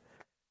because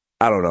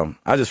I don't know.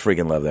 I just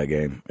freaking love that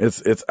game.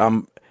 It's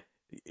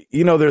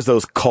there's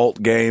those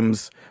cult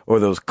games or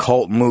those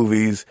cult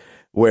movies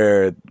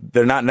where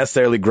they're not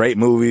necessarily great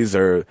movies,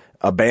 or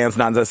a band's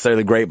not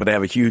necessarily great, but they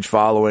have a huge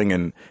following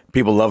and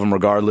people love them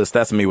regardless.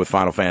 That's me with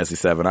Final Fantasy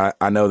VII.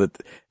 I know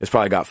that it's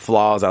probably got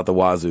flaws out the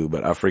wazoo,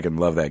 but I freaking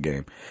love that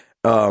game.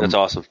 That's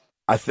awesome.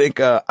 I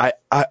think I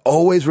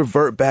always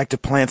revert back to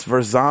Plants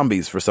vs.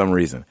 Zombies for some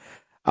reason.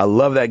 I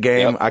love that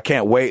game. Yep. I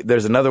can't wait.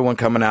 There's another one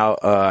coming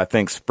out, I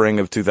think spring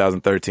of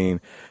 2013.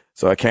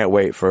 So I can't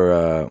wait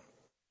for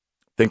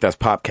think that's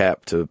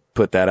PopCap to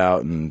put that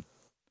out. And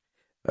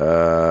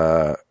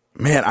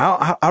man,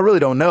 I really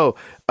don't know.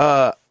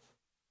 I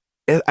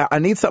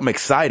need something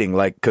exciting,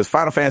 like, because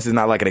Final Fantasy is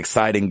not like an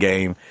exciting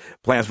game.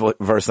 Plants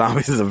vs.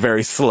 Zombies is a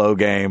very slow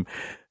game.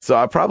 So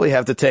I probably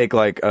have to take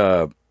like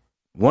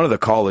one of the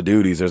Call of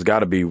Duties. There's got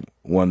to be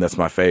one that's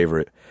my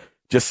favorite.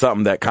 Just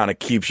something that kind of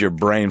keeps your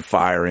brain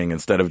firing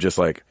instead of just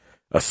like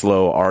a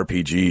slow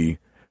RPG.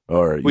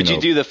 Or would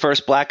you do the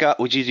first Black Ops?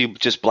 Would you do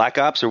just Black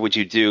Ops, or would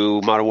you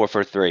do Modern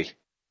Warfare 3?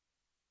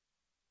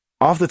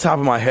 Off the top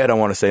of my head, I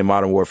want to say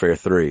Modern Warfare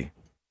 3.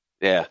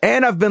 Yeah.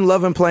 And I've been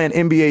loving playing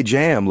NBA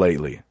Jam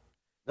lately.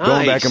 Nice.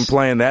 Going back and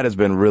playing that has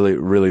been really,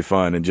 really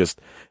fun. And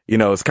just,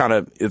 it's kind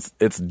of,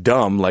 it's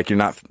dumb. Like you're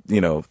not,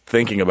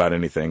 thinking about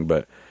anything,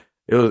 but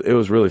it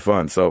was really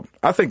fun. So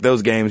I think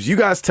those games, you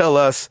guys tell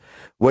us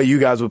what you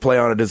guys would play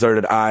on a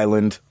deserted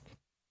island.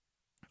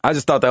 I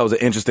just thought that was an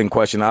interesting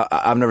question.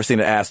 I've never seen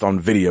it asked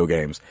on video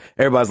games.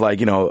 Everybody's like,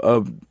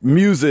 a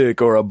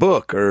music or a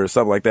book or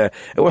something like that.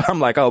 And I'm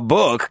like, oh,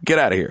 book? Get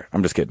out of here.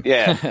 I'm just kidding.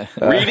 Yeah.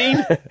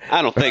 Reading?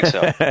 I don't think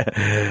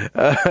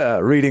so.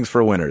 Readings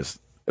for winners,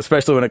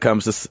 especially when it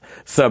comes to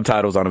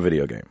subtitles on a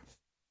video game.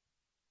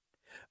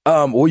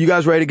 Well, you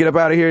guys ready to get up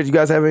out of here? Do you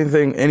guys have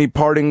any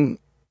parting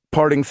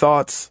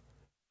thoughts?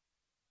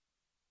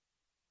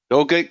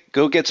 Go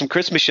get some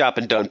Christmas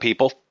shopping done,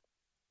 people.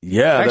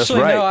 Yeah, actually, that's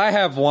right. No, I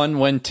have one.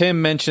 When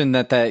Tim mentioned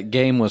that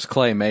game was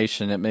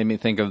claymation, it made me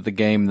think of the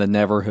game The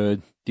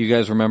Neverhood. Do you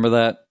guys remember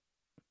that?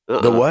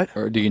 The what?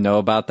 Or do you know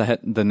about the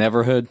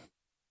Neverhood?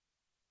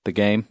 The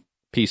game?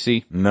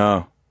 PC?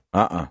 No.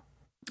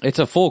 It's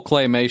a full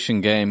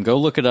claymation game. Go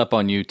look it up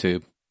on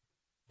YouTube.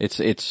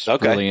 It's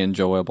okay. Really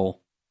enjoyable.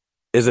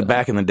 Is it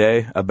back in the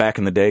day? A back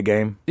in the day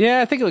game?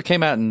 Yeah, I think it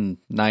came out in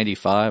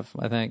 95,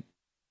 I think.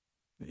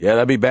 Yeah,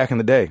 that'd be back in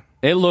the day.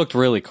 It looked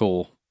really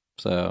cool.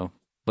 So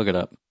look it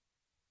up.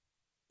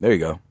 There you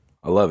go.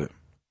 I love it.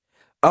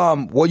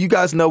 Well, you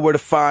guys know where to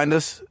find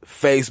us.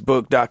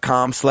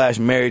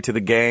 Facebook.com/Married to the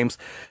Games.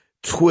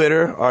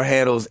 Twitter, our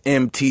handle is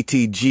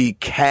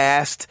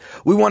MTTGcast.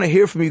 We want to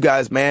hear from you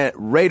guys, man.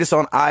 Rate us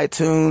on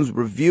iTunes,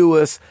 review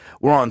us.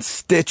 We're on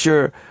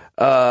Stitcher.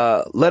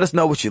 Let us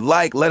know what you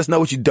like. Let us know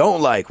what you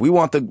don't like. We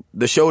want the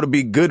show to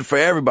be good for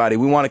everybody.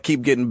 We want to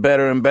keep getting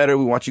better and better.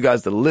 We want you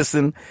guys to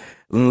listen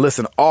and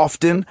listen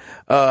often.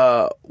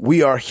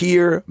 We are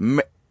here.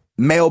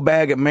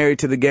 Mailbag at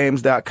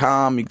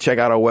marriedtothegames.com. You can check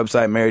out our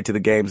website,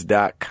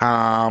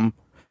 marriedtothegames.com.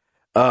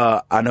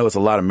 I know it's a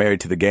lot of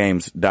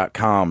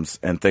marriedtothegames.coms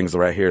and things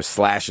right here,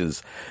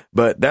 slashes,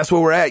 but that's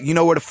where we're at. You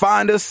know where to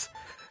find us.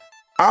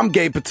 I'm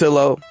Gabe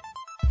Patillo.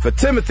 For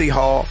Timothy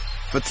Hall,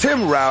 for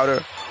Tim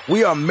Router,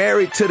 we are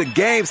Married to the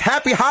Games.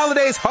 Happy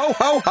holidays, ho,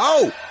 ho,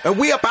 ho. And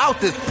we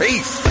about this.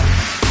 Peace.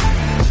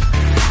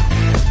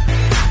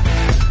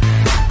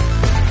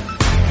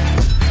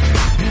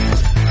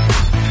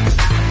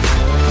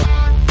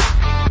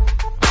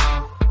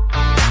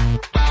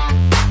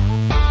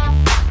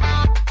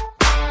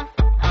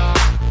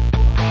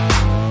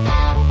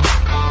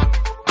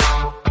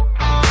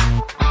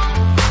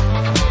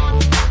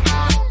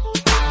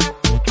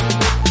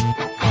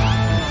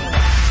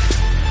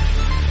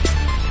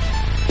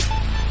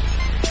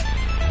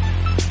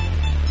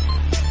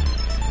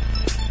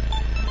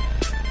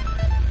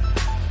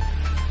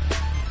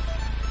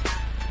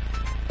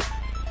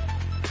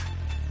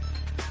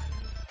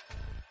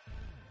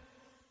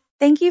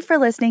 Thank you for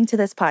listening to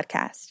this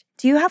podcast.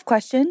 Do you have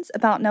questions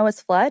about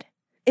Noah's flood?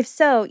 If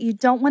so, you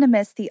don't want to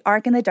miss The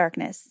Ark in the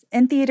Darkness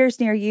in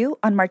theaters near you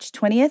on March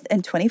 20th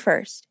and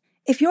 21st.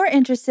 If you're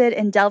interested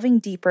in delving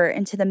deeper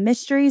into the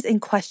mysteries and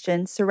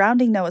questions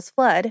surrounding Noah's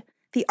flood,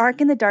 The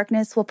Ark in the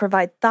Darkness will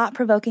provide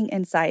thought-provoking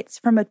insights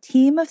from a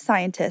team of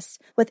scientists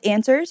with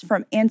answers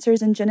from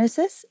Answers in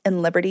Genesis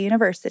and Liberty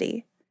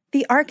University.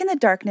 The Ark in the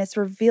Darkness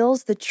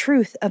reveals the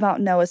truth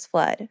about Noah's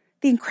flood.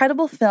 The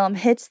incredible film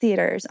hits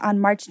theaters on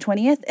March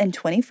 20th and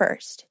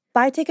 21st.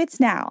 Buy tickets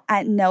now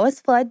at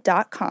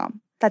noahsflood.com.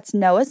 That's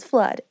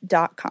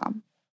noahsflood.com.